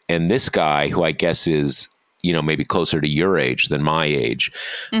 And this guy, who I guess is, maybe closer to your age than my age,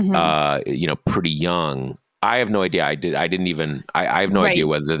 pretty young. I have no idea. I have no idea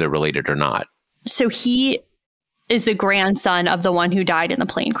whether they're related or not. So he is the grandson of the one who died in the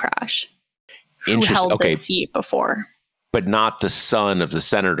plane crash, who held the seat before. But not the son of the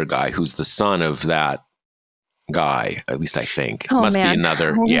senator guy, who's the son of that guy, at least I think. Oh, must man. be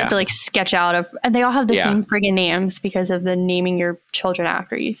another. We'll have to sketch out and they all have the same friggin' names because of the naming your children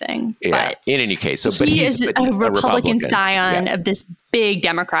after you thing. Yeah. But in any case, but he's a Republican scion of this big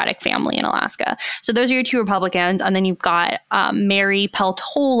Democratic family in Alaska. So those are your two Republicans, and then you've got Mary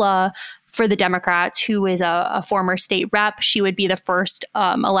Peltola for the Democrats, who is a former state rep. She would be the first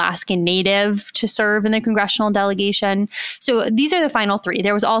Alaskan native to serve in the congressional delegation. So these are the final three.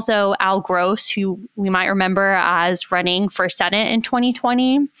 There was also Al Gross, who we might remember as running for Senate in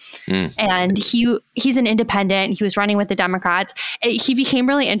 2020. And he's an independent. He was running with the Democrats. He became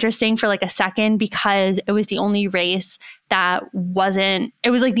really interesting for like a second because it was the only race it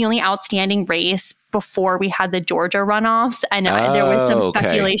was like the only outstanding race before we had the Georgia runoffs. And there was some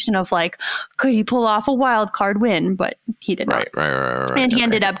speculation of like, could he pull off a wild card win? But he did not. Right. And he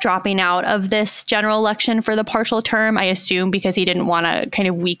ended up dropping out of this general election for the partial term, I assume, because he didn't want to kind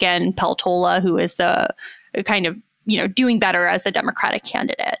of weaken Peltola, who is the kind of, doing better as the Democratic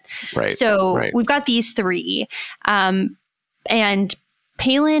candidate. Right. So we've got these three. And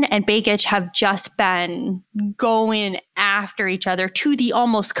Palin and Bakich have just been going after each other to the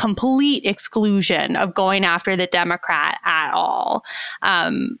almost complete exclusion of going after the Democrat at all.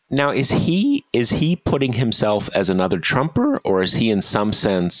 Now, is he putting himself as another Trumper, or is he in some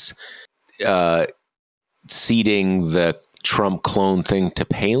sense ceding the Trump clone thing to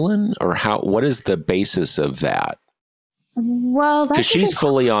Palin, or what is the basis of that? Well, because she's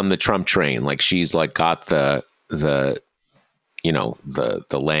fully on the Trump train, like she's like got the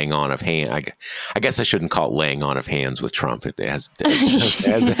laying on of hand. I guess I shouldn't call it laying on of hands with Trump. It has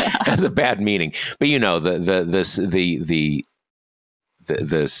a bad meaning. But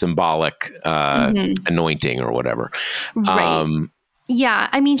the symbolic anointing or whatever. Right. Yeah,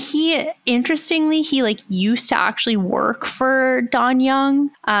 I mean, he used to actually work for Don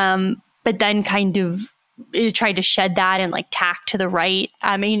Young, but then kind of tried to shed that and like tack to the right.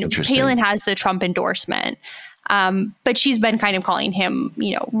 I mean, Palin has the Trump endorsement. But she's been kind of calling him,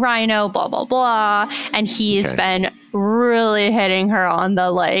 Rhino, blah, blah, blah. And he's been really hitting her on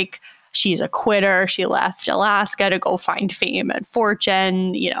the, like, she's a quitter. She left Alaska to go find fame and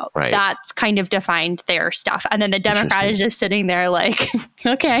fortune. That's kind of defined their stuff. And then the Democrat is just sitting there like,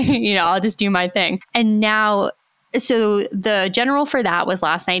 okay, I'll just do my thing. And now, so the general for that was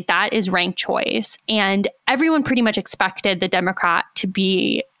last night. That is ranked choice. And everyone pretty much expected the Democrat to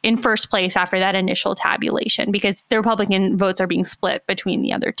be in first place after that initial tabulation because the Republican votes are being split between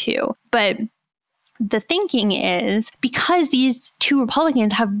the other two. But the thinking is because these two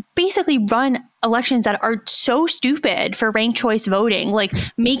Republicans have basically run elections that are so stupid for ranked choice voting, like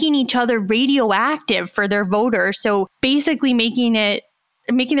making each other radioactive for their voters. So basically making their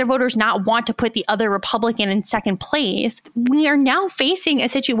voters not want to put the other Republican in second place. We are now facing a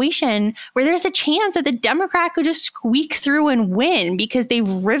situation where there's a chance that the Democrat could just squeak through and win because they've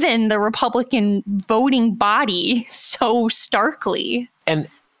riven the Republican voting body so starkly. And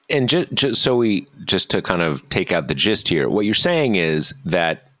just to kind of take out the gist here, what you're saying is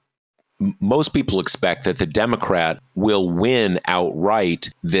that most people expect that the Democrat will win outright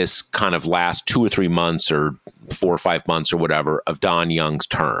this kind of last 2 or 3 months or 4 or 5 months or whatever of Don Young's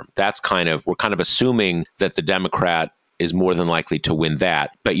term. We're kind of assuming that the Democrat is more than likely to win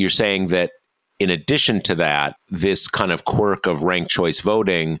that. But you're saying that in addition to that, this kind of quirk of ranked choice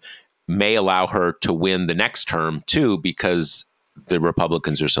voting may allow her to win the next term too, because the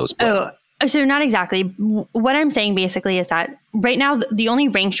Republicans are so split. So not exactly. What I'm saying basically is that right now, the only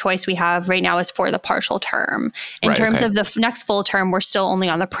ranked choice we have right now is for the partial term. In terms of the next full term, we're still only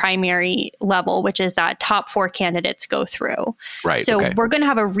on the primary level, which is that top 4 candidates go through. Right. So we're going to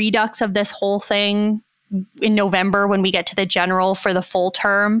have a redux of this whole thing in November when we get to the general for the full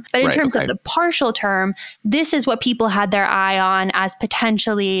term. But in terms of the partial term, this is what people had their eye on as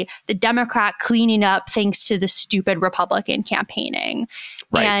potentially the Democrat cleaning up thanks to the stupid Republican campaigning.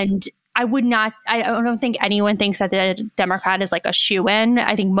 Right. And I don't think anyone thinks that the Democrat is like a shoo-in.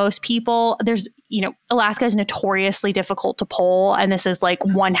 I think most people, Alaska is notoriously difficult to poll. And this is like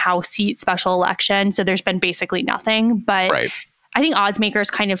one House seat special election. So there's been basically nothing. But I think odds makers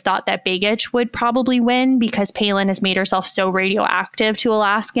kind of thought that Begich would probably win because Palin has made herself so radioactive to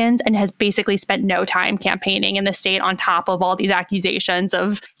Alaskans and has basically spent no time campaigning in the state on top of all these accusations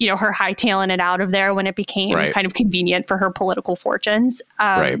of, her hightailing it out of there when it became kind of convenient for her political fortunes.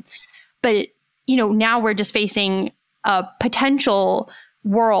 But, now we're just facing a potential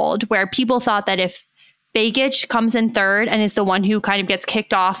world where people thought that if Begich comes in third and is the one who kind of gets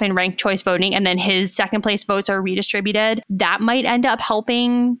kicked off in ranked choice voting and then his second place votes are redistributed, that might end up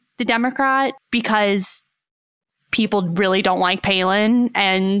helping the Democrat because people really don't like Palin.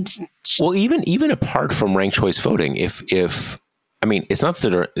 And well, even apart from ranked choice voting, if it's not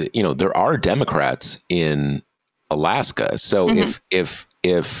that there are Democrats in Alaska. So if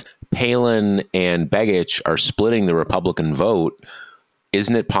Palin and Begich are splitting the Republican vote,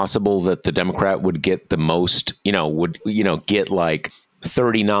 isn't it possible that the Democrat would get the most, get like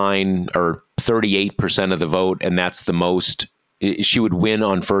 39 or 38% of the vote, and that's the most she would win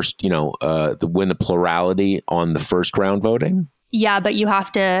on first, win the plurality on the first round voting? Yeah, but you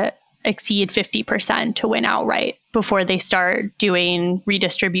have to exceed 50% to win outright before they start doing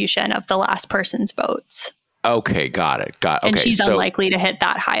redistribution of the last person's votes. Okay, got it. And she's unlikely to hit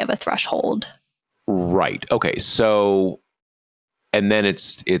that high of a threshold. Right. Okay. So, and then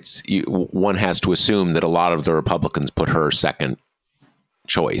one has to assume that a lot of the Republicans put her second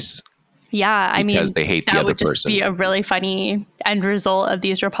choice. Yeah, because they hate the other person. That would just be a really funny end result of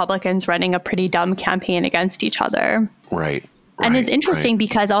these Republicans running a pretty dumb campaign against each other. Right. And it's interesting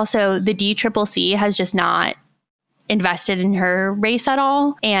because also the DCCC has just not invested in her race at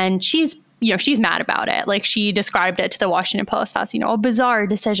all. And she's mad about it. Like, she described it to the Washington Post as, a bizarre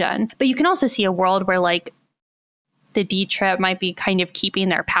decision. But you can also see a world where, like, the D-Trip might be kind of keeping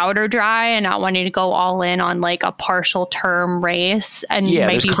their powder dry and not wanting to go all in on, like, a partial term race. And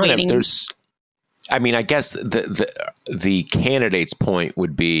might be waiting. I guess the candidate's point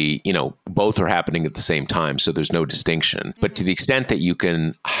would be, both are happening at the same time, so there's no distinction. Mm-hmm. But to the extent that you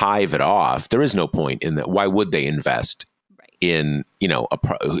can hive it off, there is no point in that. Why would they invest in, they're not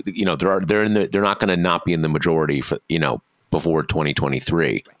going to not be in the majority for, before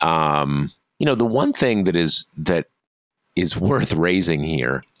 2023. The one thing that is worth raising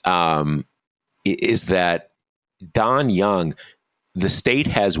here is that Don Young, the state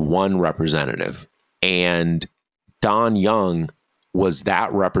has one representative, and Don Young was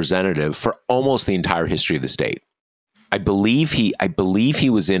that representative for almost the entire history of the state. I believe he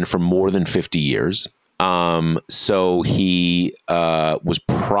was in for more than 50 years. So he was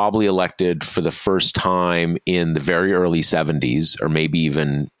probably elected for the first time in the very early 70s, or maybe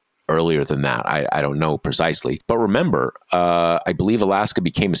even earlier than that. I don't know precisely. But remember, I believe Alaska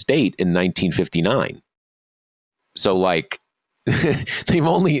became a state in 1959. So, like,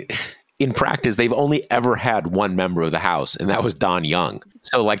 in practice, they've only ever had one member of the House, and that was Don Young.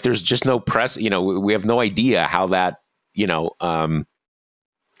 So, like, there's just no press, we have no idea how that,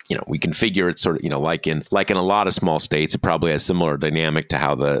 we can figure it sort of, like in a lot of small states, it probably has similar dynamic to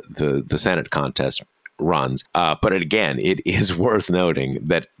how the Senate contest runs. But again, it is worth noting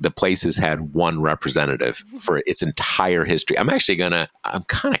that the place has had one representative for its entire history. I'm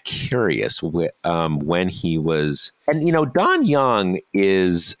kind of curious when he was, and Don Young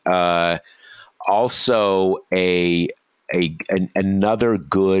is also another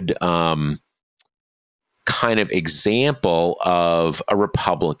good kind of example of a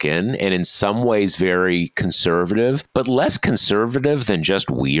Republican, and in some ways very conservative, but less conservative than just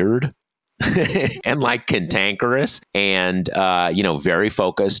weird and like cantankerous, and very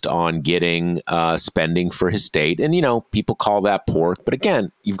focused on getting spending for his state. And people call that pork, but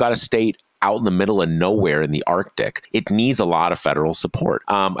again, you've got a state out in the middle of nowhere in the Arctic. It needs a lot of federal support.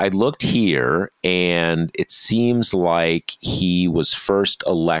 I looked here, and it seems like he was first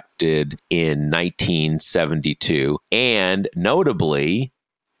elected in 1972. And notably,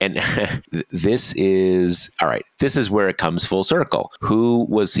 and this is where it comes full circle. Who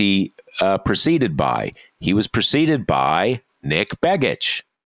was he preceded by? He was preceded by Nick Begich.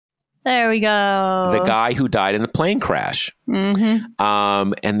 There we go. The guy who died in the plane crash.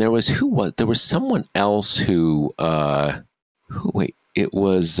 Mm-hmm. And there was someone else who there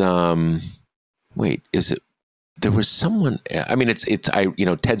was someone, I mean,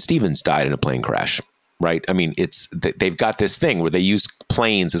 Ted Stevens died in a plane crash, right? I mean, they've got this thing where they use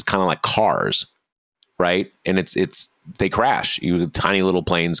planes as kind of like cars, right? And they crash. You have tiny little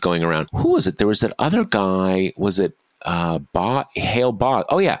planes going around. Who was it? There was that other guy. Was it Hale Boggs?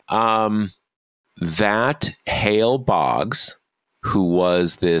 Oh yeah. That Hale Boggs, who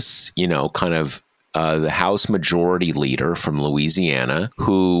was this, kind of the House Majority Leader from Louisiana,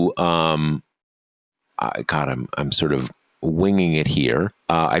 who, I'm sort of winging it here.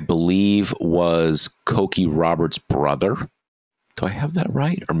 I believe was Cokie Roberts' brother. Do I have that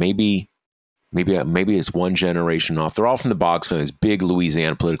right? Or maybe it's one generation off. They're all from the Boggs family, this big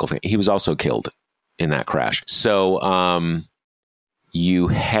Louisiana political family. He was also killed in that crash. So you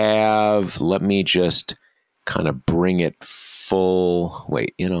have, let me just kind of bring it full.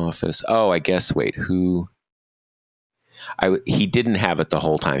 Wait, in office. Oh, I guess, he didn't have it the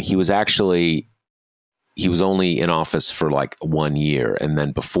whole time. He was only in office for like 1 year. And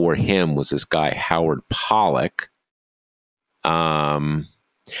then before him was this guy, Howard Pollack. I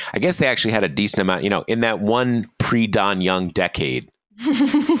guess they actually had a decent amount, in that one pre-Don Young decade,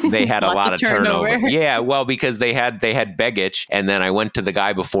 they had a lot of turnover. Yeah, well, because they had Begich, and then I went to the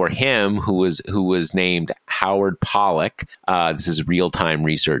guy before him who was named Howard Pollack. This is real-time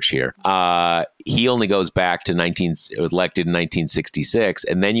research here. He only goes back to elected in 1966,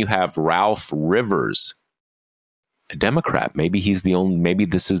 and then you have Ralph Rivers, a Democrat. Maybe he's the only. Maybe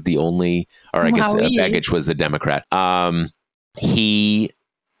this is the only. Or I guess Begich was the Democrat. He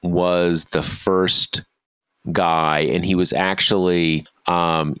was the first guy, and he was actually,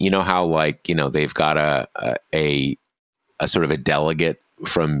 how they've got a sort of a delegate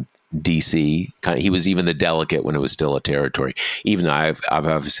from DC. He was even the delegate when it was still a territory. Even though I've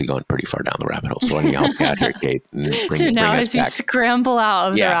obviously gone pretty far down the rabbit hole. So why don't you help me out here, Kate? So now as we scramble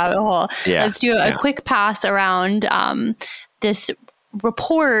out of the rabbit hole, let's do a quick pass around this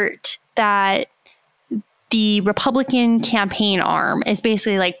report that the Republican campaign arm is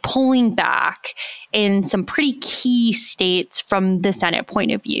basically like pulling back in some pretty key states from the Senate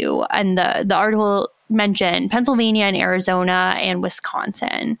point of view. And the article mentioned Pennsylvania and Arizona and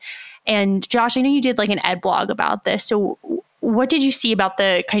Wisconsin. And Josh, I know you did like an ed blog about this. So what did you see about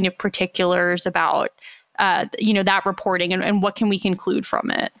the kind of particulars about, that reporting and what can we conclude from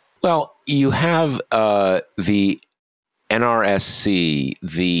it? Well, you have the NRSC,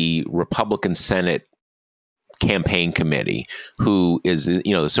 the Republican Senate campaign committee, who is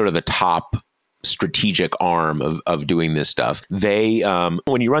sort of the top strategic arm of doing this stuff. They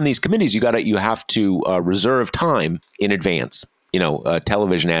when you run these committees, you have to reserve time in advance,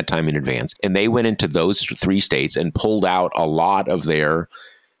 television ad time in advance, and they went into those 3 states and pulled out a lot of their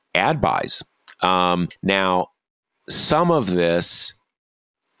ad buys. Now, some of this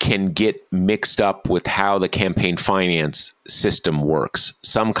can get mixed up with how the campaign finance system works.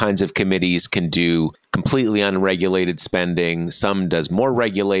 Some kinds of committees can do completely unregulated spending. Some does more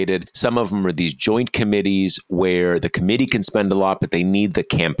regulated. Some of them are these joint committees where the committee can spend a lot, but they need the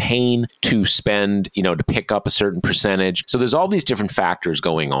campaign to spend, to pick up a certain percentage. So there's all these different factors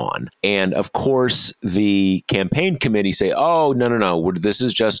going on. And of course, the campaign committee say, oh, no, this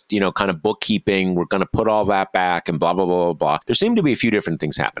is just, kind of bookkeeping. We're going to put all that back and blah, blah, blah, blah, blah. There seem to be a few different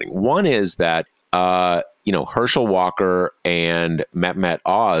things happening. One is that Herschel Walker and Mehmet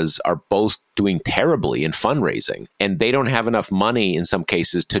Oz are both doing terribly in fundraising, and they don't have enough money in some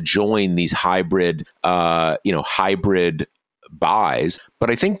cases to join these hybrid buys.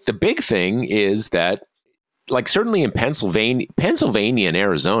 But I think the big thing is that, like certainly in Pennsylvania and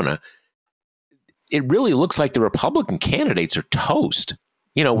Arizona, it really looks like the Republican candidates are toast.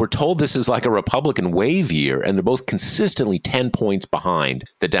 We're told this is like a Republican wave year, and they're both consistently 10 points behind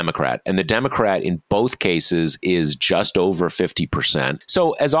the Democrat. And the Democrat in both cases is just over 50%.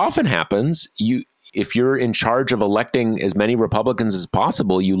 So as often happens, if you're in charge of electing as many Republicans as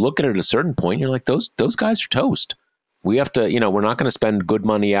possible, you look at it at a certain point, you're like, those guys are toast. We have to, we're not going to spend good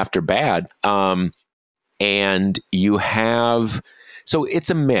money after bad. And you have... So it's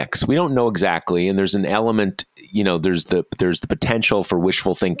a mix. We don't know exactly, and there's an element. There's the potential for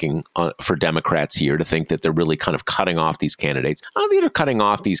wishful thinking for Democrats here to think that they're really kind of cutting off these candidates. I don't think they're cutting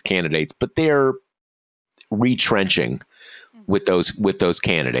off these candidates, but they're retrenching with those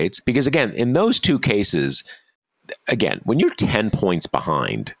candidates. Because again, in those 2 cases, when you're 10 points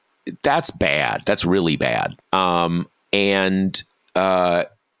behind, that's bad. That's really bad. In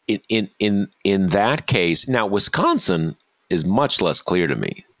that case, now Wisconsin is much less clear to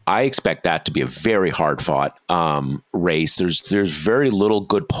me. I expect that to be a very hard fought race. There's very little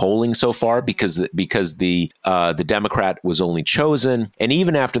good polling so far because the Democrat was only chosen, and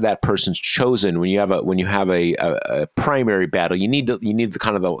even after that person's chosen, when you have a primary battle, you need the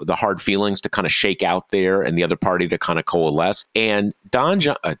kind of the hard feelings to kind of shake out there, and the other party to kind of coalesce. And Ron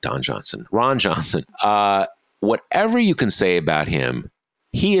Johnson, whatever you can say about him,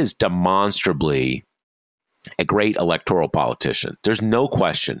 he is demonstrably a great electoral politician. There's no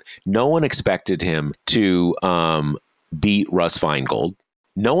question. No one expected him to beat Russ Feingold.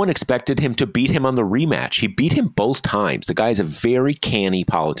 No one expected him to beat him on the rematch. He beat him both times. The guy is a very canny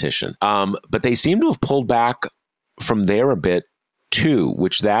politician. But they seem to have pulled back from there a bit too,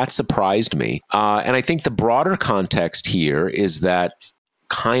 which that surprised me. And I think the broader context here is that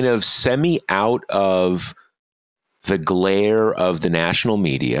kind of out of the glare of the national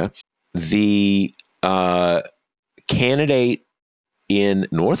media, the candidate in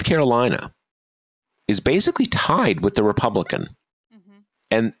North Carolina is basically tied with the Republican.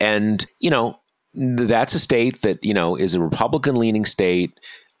 Mm-hmm. And that's a state that, is a Republican leaning state.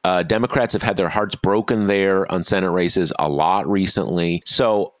 Democrats have had their hearts broken there on Senate races a lot recently.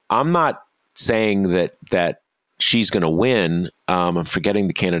 So I'm not saying that she's going to win. I'm forgetting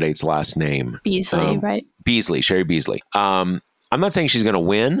the candidate's last name. Beasley, right? Beasley, Sherry Beasley. I'm not saying she's going to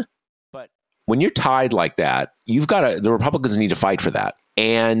win, but when you're tied like that, the Republicans need to fight for that.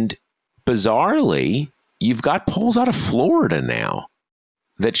 And bizarrely, you've got polls out of Florida now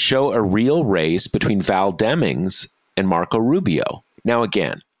that show a real race between Val Demings and Marco Rubio. Now,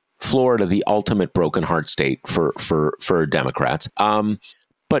 again, Florida, the ultimate broken heart state for Democrats.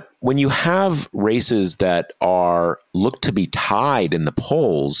 But when you have races that look to be tied in the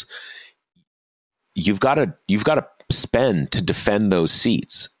polls, you've got to spend to defend those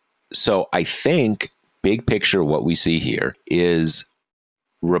seats. So I think big picture, what we see here is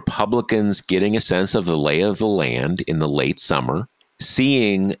Republicans getting a sense of the lay of the land in the late summer,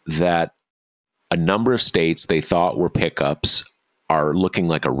 seeing that a number of states they thought were pickups are looking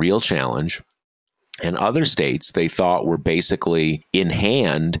like a real challenge, and other states they thought were basically in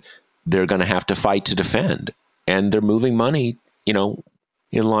hand, they're going to have to fight to defend. And they're moving money, in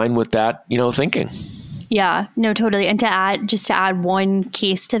line with that, thinking. Yeah, no, totally. And to add one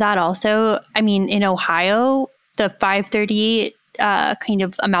case to that also, I mean, in Ohio, the 538 kind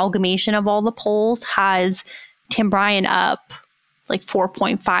of amalgamation of all the polls has Tim Bryan up like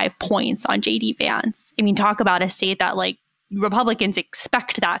 4.5 points on JD Vance. I mean, talk about a state that like Republicans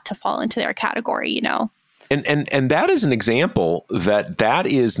expect that to fall into their category, And that is an example that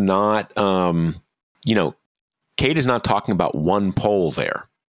is not, Kate is not talking about one poll there.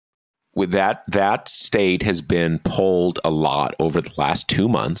 With that state has been polled a lot over the last 2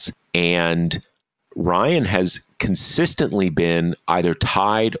 months, and Ryan has consistently been either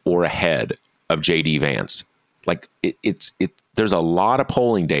tied or ahead of JD Vance. Like there's a lot of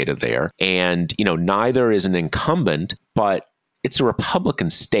polling data there, and neither is an incumbent, but it's a Republican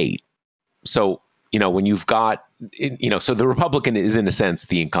state. So when you've got so the Republican is in a sense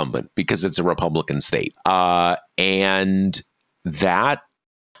the incumbent because it's a Republican state, and that.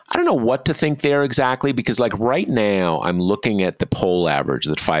 I don't know what to think there exactly, because like right now I'm looking at the poll average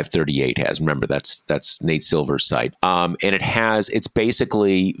that 538 has. Remember, that's Nate Silver's site. And it's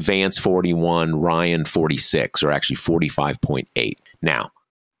basically Vance 41, Ryan 46, or actually 45.8. Now,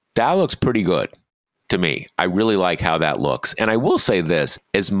 that looks pretty good to me. I really like how that looks. And I will say this,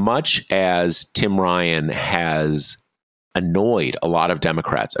 as much as Tim Ryan has annoyed a lot of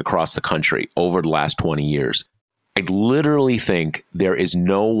Democrats across the country over the last 20 years, I literally think there is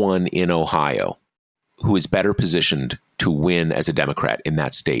no one in Ohio who is better positioned to win as a Democrat in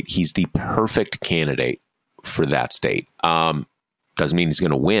that state. He's the perfect candidate for that state. Doesn't mean he's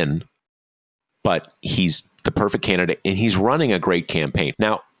going to win, but he's the perfect candidate, and he's running a great campaign.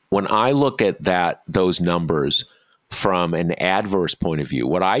 Now, when I look at those numbers from an adverse point of view,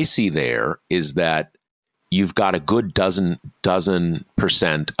 what I see there is that you've got a good dozen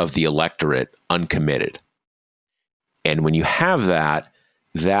percent of the electorate uncommitted. And when you have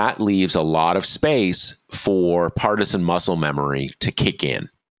that leaves a lot of space for partisan muscle memory to kick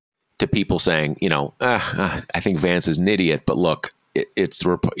in, to people saying, I think Vance is an idiot, but look,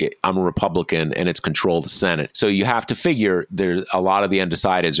 I'm a Republican and it's controlled the Senate. So you have to figure there's a lot of the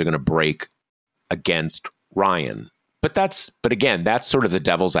undecideds are going to break against Ryan. But again, that's sort of the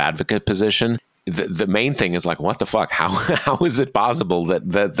devil's advocate position. The main thing is like, what the fuck? How is it possible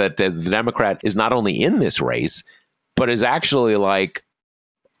that the Democrat is not only in this race, but is actually like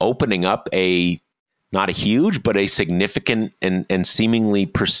opening up a not a huge, but a significant and seemingly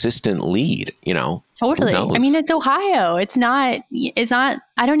persistent lead, Totally. I mean, it's Ohio. It's not,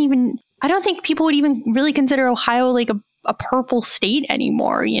 I don't think people would even really consider Ohio like a purple state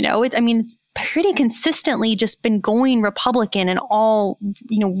anymore. It's pretty consistently just been going Republican in all,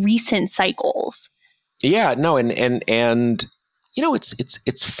 recent cycles. Yeah, no. And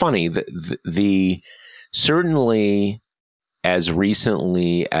it's funny that the certainly as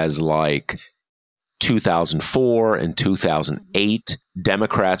recently as like 2004 and 2008,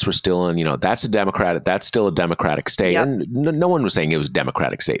 Democrats were still in, that's still a Democratic state. Yep. And no one was saying it was a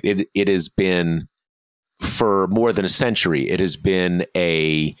Democratic state. It has been for more than a century. It has been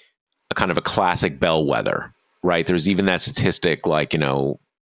a kind of a classic bellwether, right? There's even that statistic like,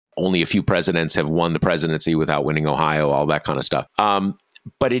 only a few presidents have won the presidency without winning Ohio, all that kind of stuff.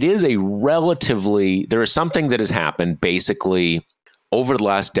 But it is there is something that has happened basically over the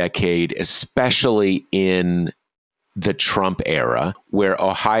last decade, especially in the Trump era, where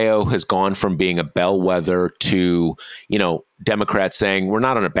Ohio has gone from being a bellwether to, Democrats saying we're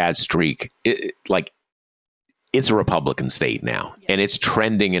not on a bad streak. It's a Republican state now, and it's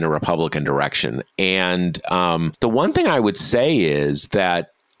trending in a Republican direction. And the one thing I would say is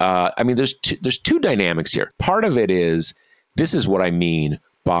that, there's two dynamics here. Part of it is, this is what I mean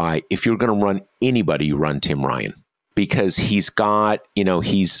by, if you're going to run anybody, you run Tim Ryan. Because he's got,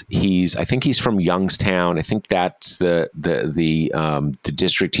 I think he's from Youngstown. I think that's the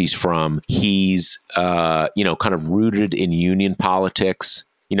district he's from. He's, kind of rooted in union politics,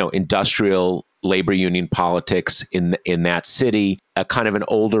 industrial labor union politics in that city, a kind of an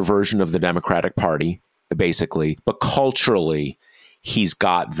older version of the Democratic Party, basically. But culturally, he's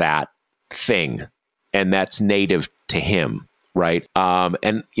got that thing, and that's native to him. Right.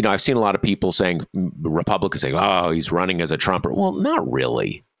 And, I've seen a lot of people saying, Republicans saying, oh, he's running as a Trumper. Well, not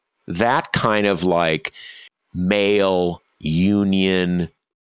really. That kind of like male union,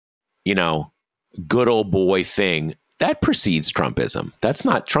 good old boy thing, that precedes Trumpism. That's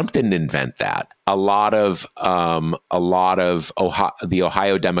not, Trump didn't invent that. A lot of the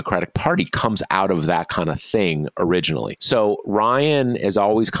Ohio Democratic Party comes out of that kind of thing originally. So Ryan has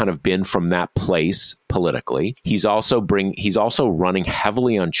always kind of been from that place politically. He's also running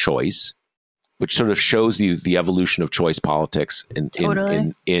heavily on choice, which sort of shows you the evolution of choice politics in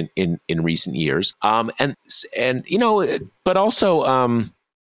recent years. But also,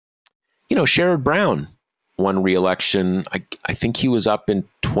 Sherrod Brown won re-election. I think he was up in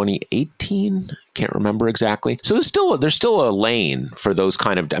 2018. Can't remember exactly. So there's still a lane for those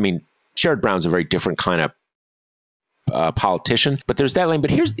kind of. Sherrod Brown's a very different kind of politician, but there's that lane. But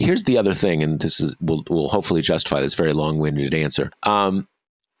here's the other thing, and this is will hopefully justify this very long-winded answer.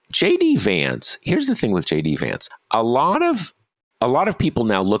 J.D. Vance. Here's the thing with J.D. Vance. A lot of people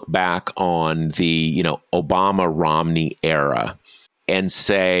now look back on the Obama-Romney era and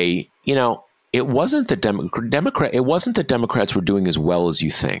say, it wasn't the Democrats were doing as well as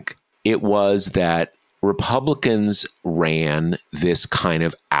you think. It was that Republicans ran this kind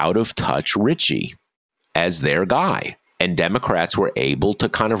of out of touch Richie as their guy, and Democrats were able to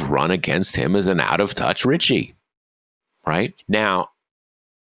kind of run against him as an out of touch Richie. Right now,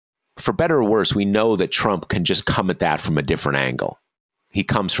 for better or worse, we know that Trump can just come at that from a different angle. He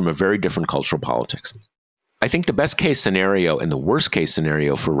comes from a very different cultural politics. I think the best case scenario and the worst case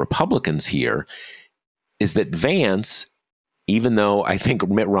scenario for Republicans here is that Vance, even though I think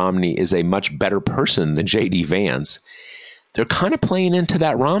Mitt Romney is a much better person than J.D. Vance, they're kind of playing into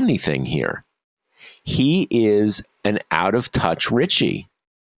that Romney thing here. He is an out-of-touch Richie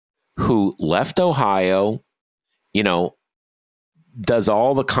who left Ohio, does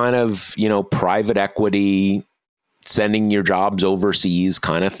all the kind of, private equity, sending your jobs overseas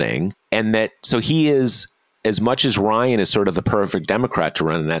kind of thing. And so he is, as much as Ryan is sort of the perfect Democrat to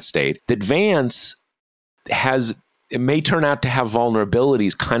run in that state, that Vance it may turn out to have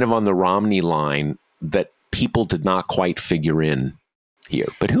vulnerabilities kind of on the Romney line that people did not quite figure in here.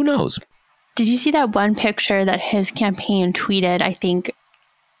 But who knows? Did you see that one picture that his campaign tweeted, I think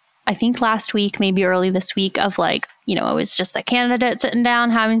last week, maybe early this week, of it was just the candidate sitting down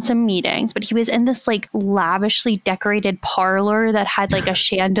having some meetings, but he was in this lavishly decorated parlor that had a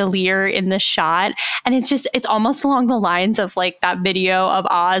chandelier in the shot. And it's almost along the lines of that video of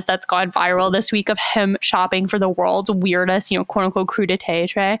Oz that's gone viral this week of him shopping for the world's weirdest, quote unquote, crudité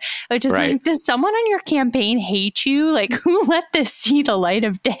tray. Which is right. Does someone on your campaign hate you? Who let this see the light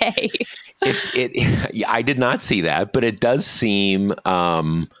of day? I did not see that, but it does seem,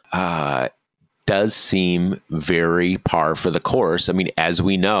 does seem very par for the course. I mean, as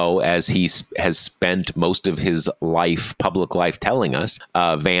we know, as he has spent most of his life, public life, telling us,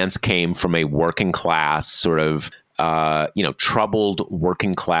 Vance came from a working class sort of, troubled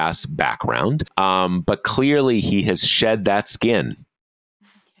working class background. But clearly he has shed that skin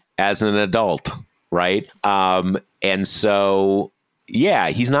as an adult, right? And so, yeah,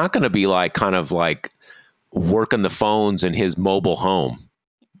 he's not going to be kind of working the phones in his mobile home.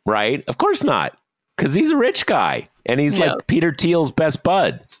 Right? Of course not. Because he's a rich guy and he's like Peter Thiel's best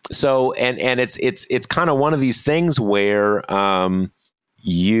bud. So, and it's kind of one of these things where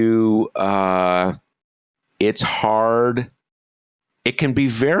it's hard. It can be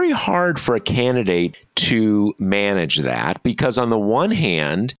very hard for a candidate to manage that because on the one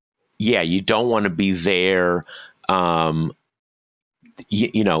hand, you don't want to be there, in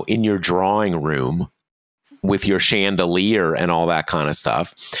your drawing room with your chandelier and all that kind of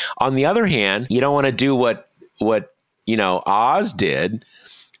stuff. On the other hand, you don't want to do what Oz did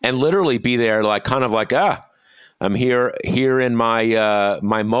and literally be there I'm here in my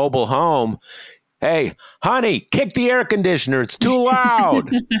my mobile home. Hey, honey, kick the air conditioner. It's too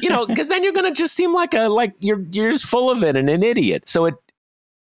loud. Because then you're going to just seem like you're just full of it and an idiot. So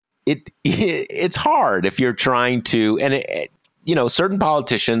it's hard if you're trying to, and certain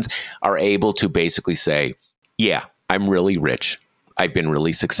politicians are able to basically say, yeah, I'm really rich. I've been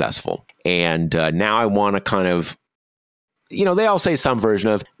really successful. And now I want to kind of, they all say some version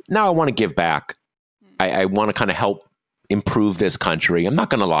of, now I want to give back. I want to kind of help improve this country. I'm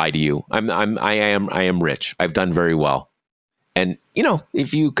not going to lie to you. I am rich. I've done very well. And,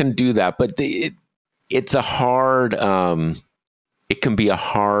 if you can do that, but it's a hard, it can be a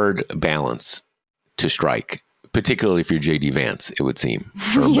hard balance to strike. Particularly if you're J.D. Vance, it would seem,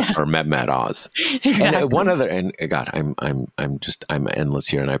 or Mehmet Oz. Exactly. And one other, and God, I'm endless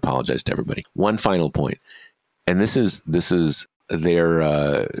here, and I apologize to everybody. One final point, and this is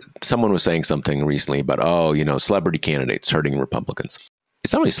there. Someone was saying something recently about celebrity candidates hurting Republicans.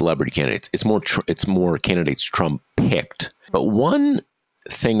 It's not really celebrity candidates. It's more candidates Trump picked. But one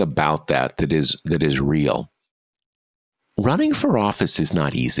thing about that is real. Running for office is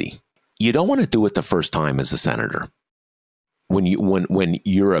not easy. You don't want to do it the first time as a senator. When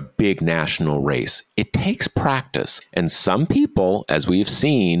you're a big national race, it takes practice. And some people, as we've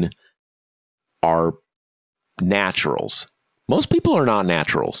seen, are naturals. Most people are not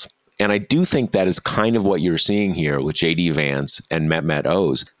naturals. And I do think that is kind of what you're seeing here with J.D. Vance and Mehmet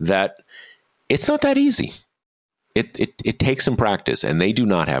Oz, that it's not that easy. It takes some practice, and they do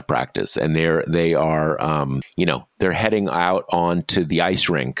not have practice. And they are they're heading out onto the ice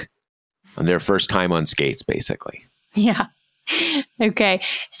rink on their first time on skates, basically. Yeah. Okay.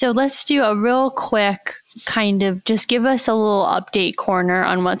 So let's do a real quick kind of just give us a little update corner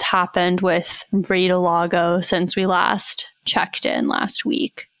on what's happened with Mar-a-Lago since we last checked in last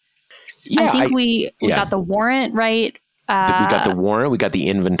week. Yeah, I think we got the warrant, right? We got the warrant. We got the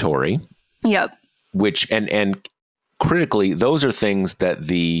inventory. Yep. Which, and critically, those are things that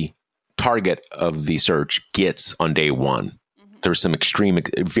the target of the search gets on day one. There's some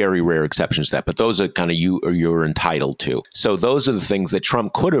very rare exceptions to that, but those are kind of you're entitled to. So those are the things that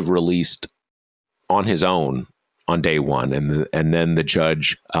Trump could have released on his own on day one, and then the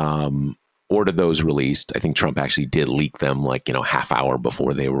judge ordered those released. I think Trump actually did leak them half hour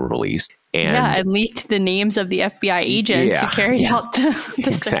before they were released. And leaked the names of the FBI agents who carried out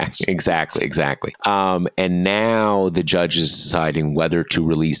the search. Exactly. And now the judge is deciding whether to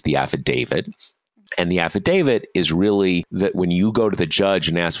release the affidavit. And the affidavit is really that when you go to the judge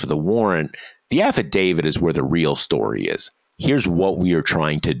and ask for the warrant, the affidavit is where the real story is. Here's what we are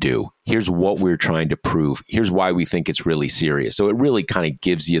trying to do. Here's what we're trying to prove. Here's why we think it's really serious. So it really kind of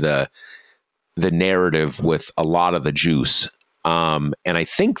gives you the narrative with a lot of the juice. And I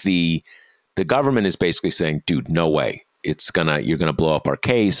think the government is basically saying, dude, no way. You're gonna blow up our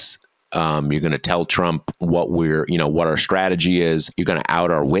case. You're going to tell Trump what our strategy is. You're going to out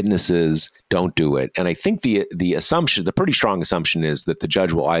our witnesses. Don't do it. And I think the pretty strong assumption is that the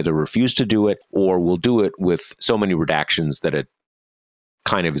judge will either refuse to do it or will do it with so many redactions that it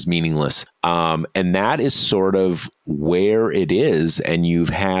kind of is meaningless. And that is sort of where it is. And you've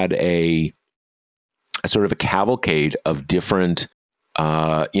had a sort of a cavalcade of different,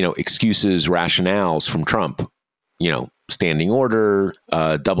 excuses, rationales from Trump. Standing order,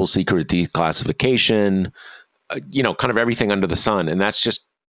 double secret declassification, kind of everything under the sun. And that's just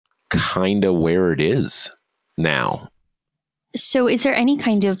kind of where it is now. So is there any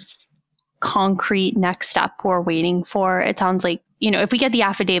kind of concrete next step we're waiting for? It sounds like, if we get the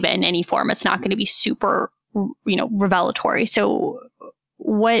affidavit in any form, it's not going to be super, revelatory. So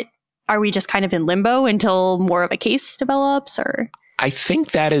what are we just kind of in limbo until more of a case develops? Or I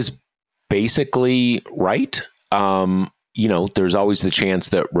think that is basically right. There's always the chance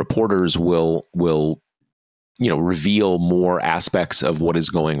that reporters will reveal more aspects of what is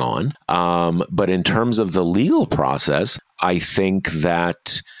going on. But in terms of the legal process, I think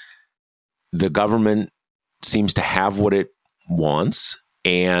that the government seems to have what it wants,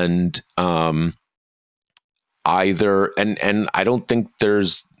 and I don't think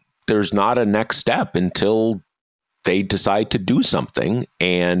there's not a next step until they decide to do something,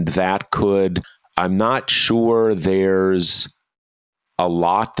 and I'm not sure there's a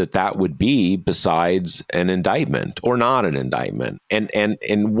lot that would be besides an indictment or not an indictment.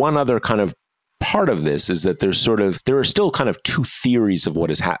 And one other kind of part of this is that there are still kind of two theories of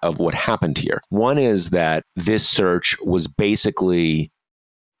what happened here. One is that this search was basically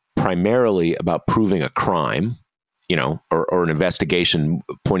primarily about proving a crime, or an investigation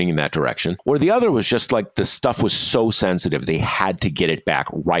pointing in that direction. Or the other was just like the stuff was so sensitive, they had to get it back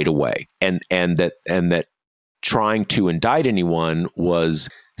right away. And that trying to indict anyone was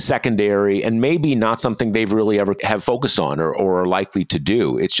secondary and maybe not something they've really ever have focused on or are likely to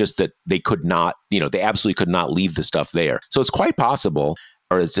do. It's just that they could not, they absolutely could not leave the stuff there. So it's quite possible,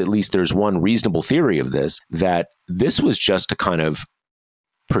 or it's at least there's one reasonable theory of this, that this was just to kind of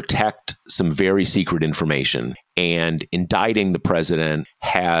protect some very secret information, and indicting the president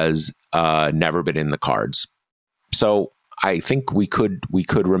has never been in the cards. So I think we could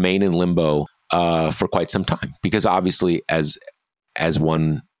remain in limbo for quite some time, because obviously, as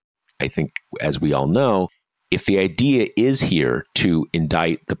we all know, if the idea is here to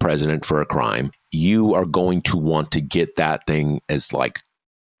indict the president for a crime, you are going to want to get that thing as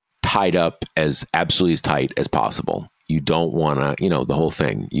tied up as absolutely as tight as possible. You don't want to, the whole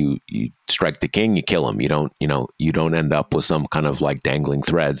thing. You strike the king, you kill him. You don't end up with some kind of dangling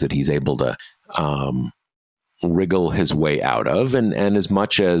threads that he's able to wriggle his way out of. And as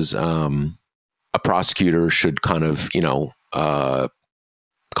much as a prosecutor should kind of,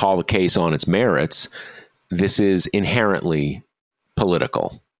 call the case on its merits, this is inherently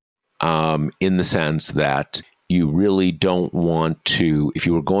political, in the sense that you really don't want to, if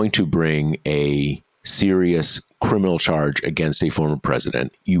you were going to bring a serious criminal charge against a former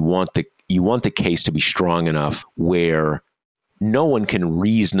president, you want the case to be strong enough where no one can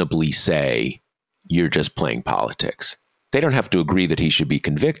reasonably say you're just playing politics. They don't have to agree that he should be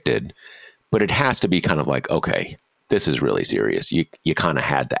convicted, but it has to be kind of okay, this is really serious. You kind of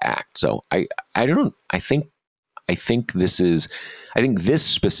had to act. So I think this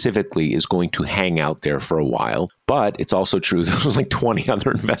specifically is going to hang out there for a while, but it's also true that there's 20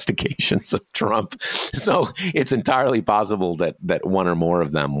 other investigations of Trump. So it's entirely possible that one or more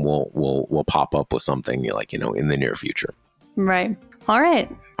of them will pop up with something in the near future. Right. All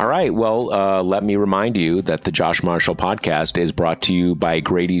right. Well, let me remind you that the Josh Marshall podcast is brought to you by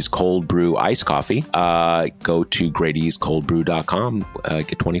Grady's Cold Brew Iced Coffee. Go to Grady'sColdBrew.com,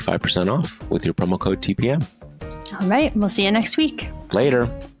 get 25% off with your promo code TPM. All right. We'll see you next week. Later.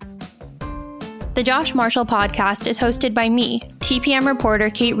 The Josh Marshall podcast is hosted by me, TPM reporter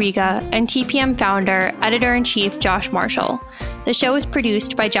Kate Riga, and TPM founder, editor-in-chief Josh Marshall. The show is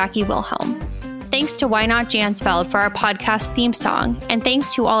produced by Jackie Wilhelm. Thanks to Why Not Jansfeld for our podcast theme song, and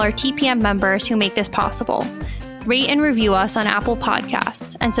thanks to all our TPM members who make this possible. Rate and review us on Apple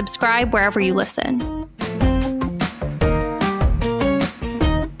Podcasts, and subscribe wherever you listen.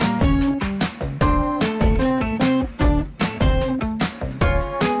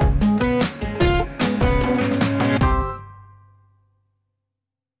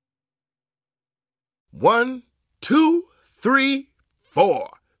 One, two, three, four.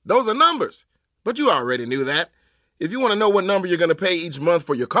 Those are numbers. But you already knew that. If you want to know what number you're going to pay each month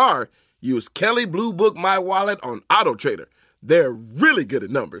for your car, use Kelley Blue Book My Wallet on AutoTrader. They're really good at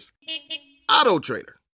numbers. AutoTrader.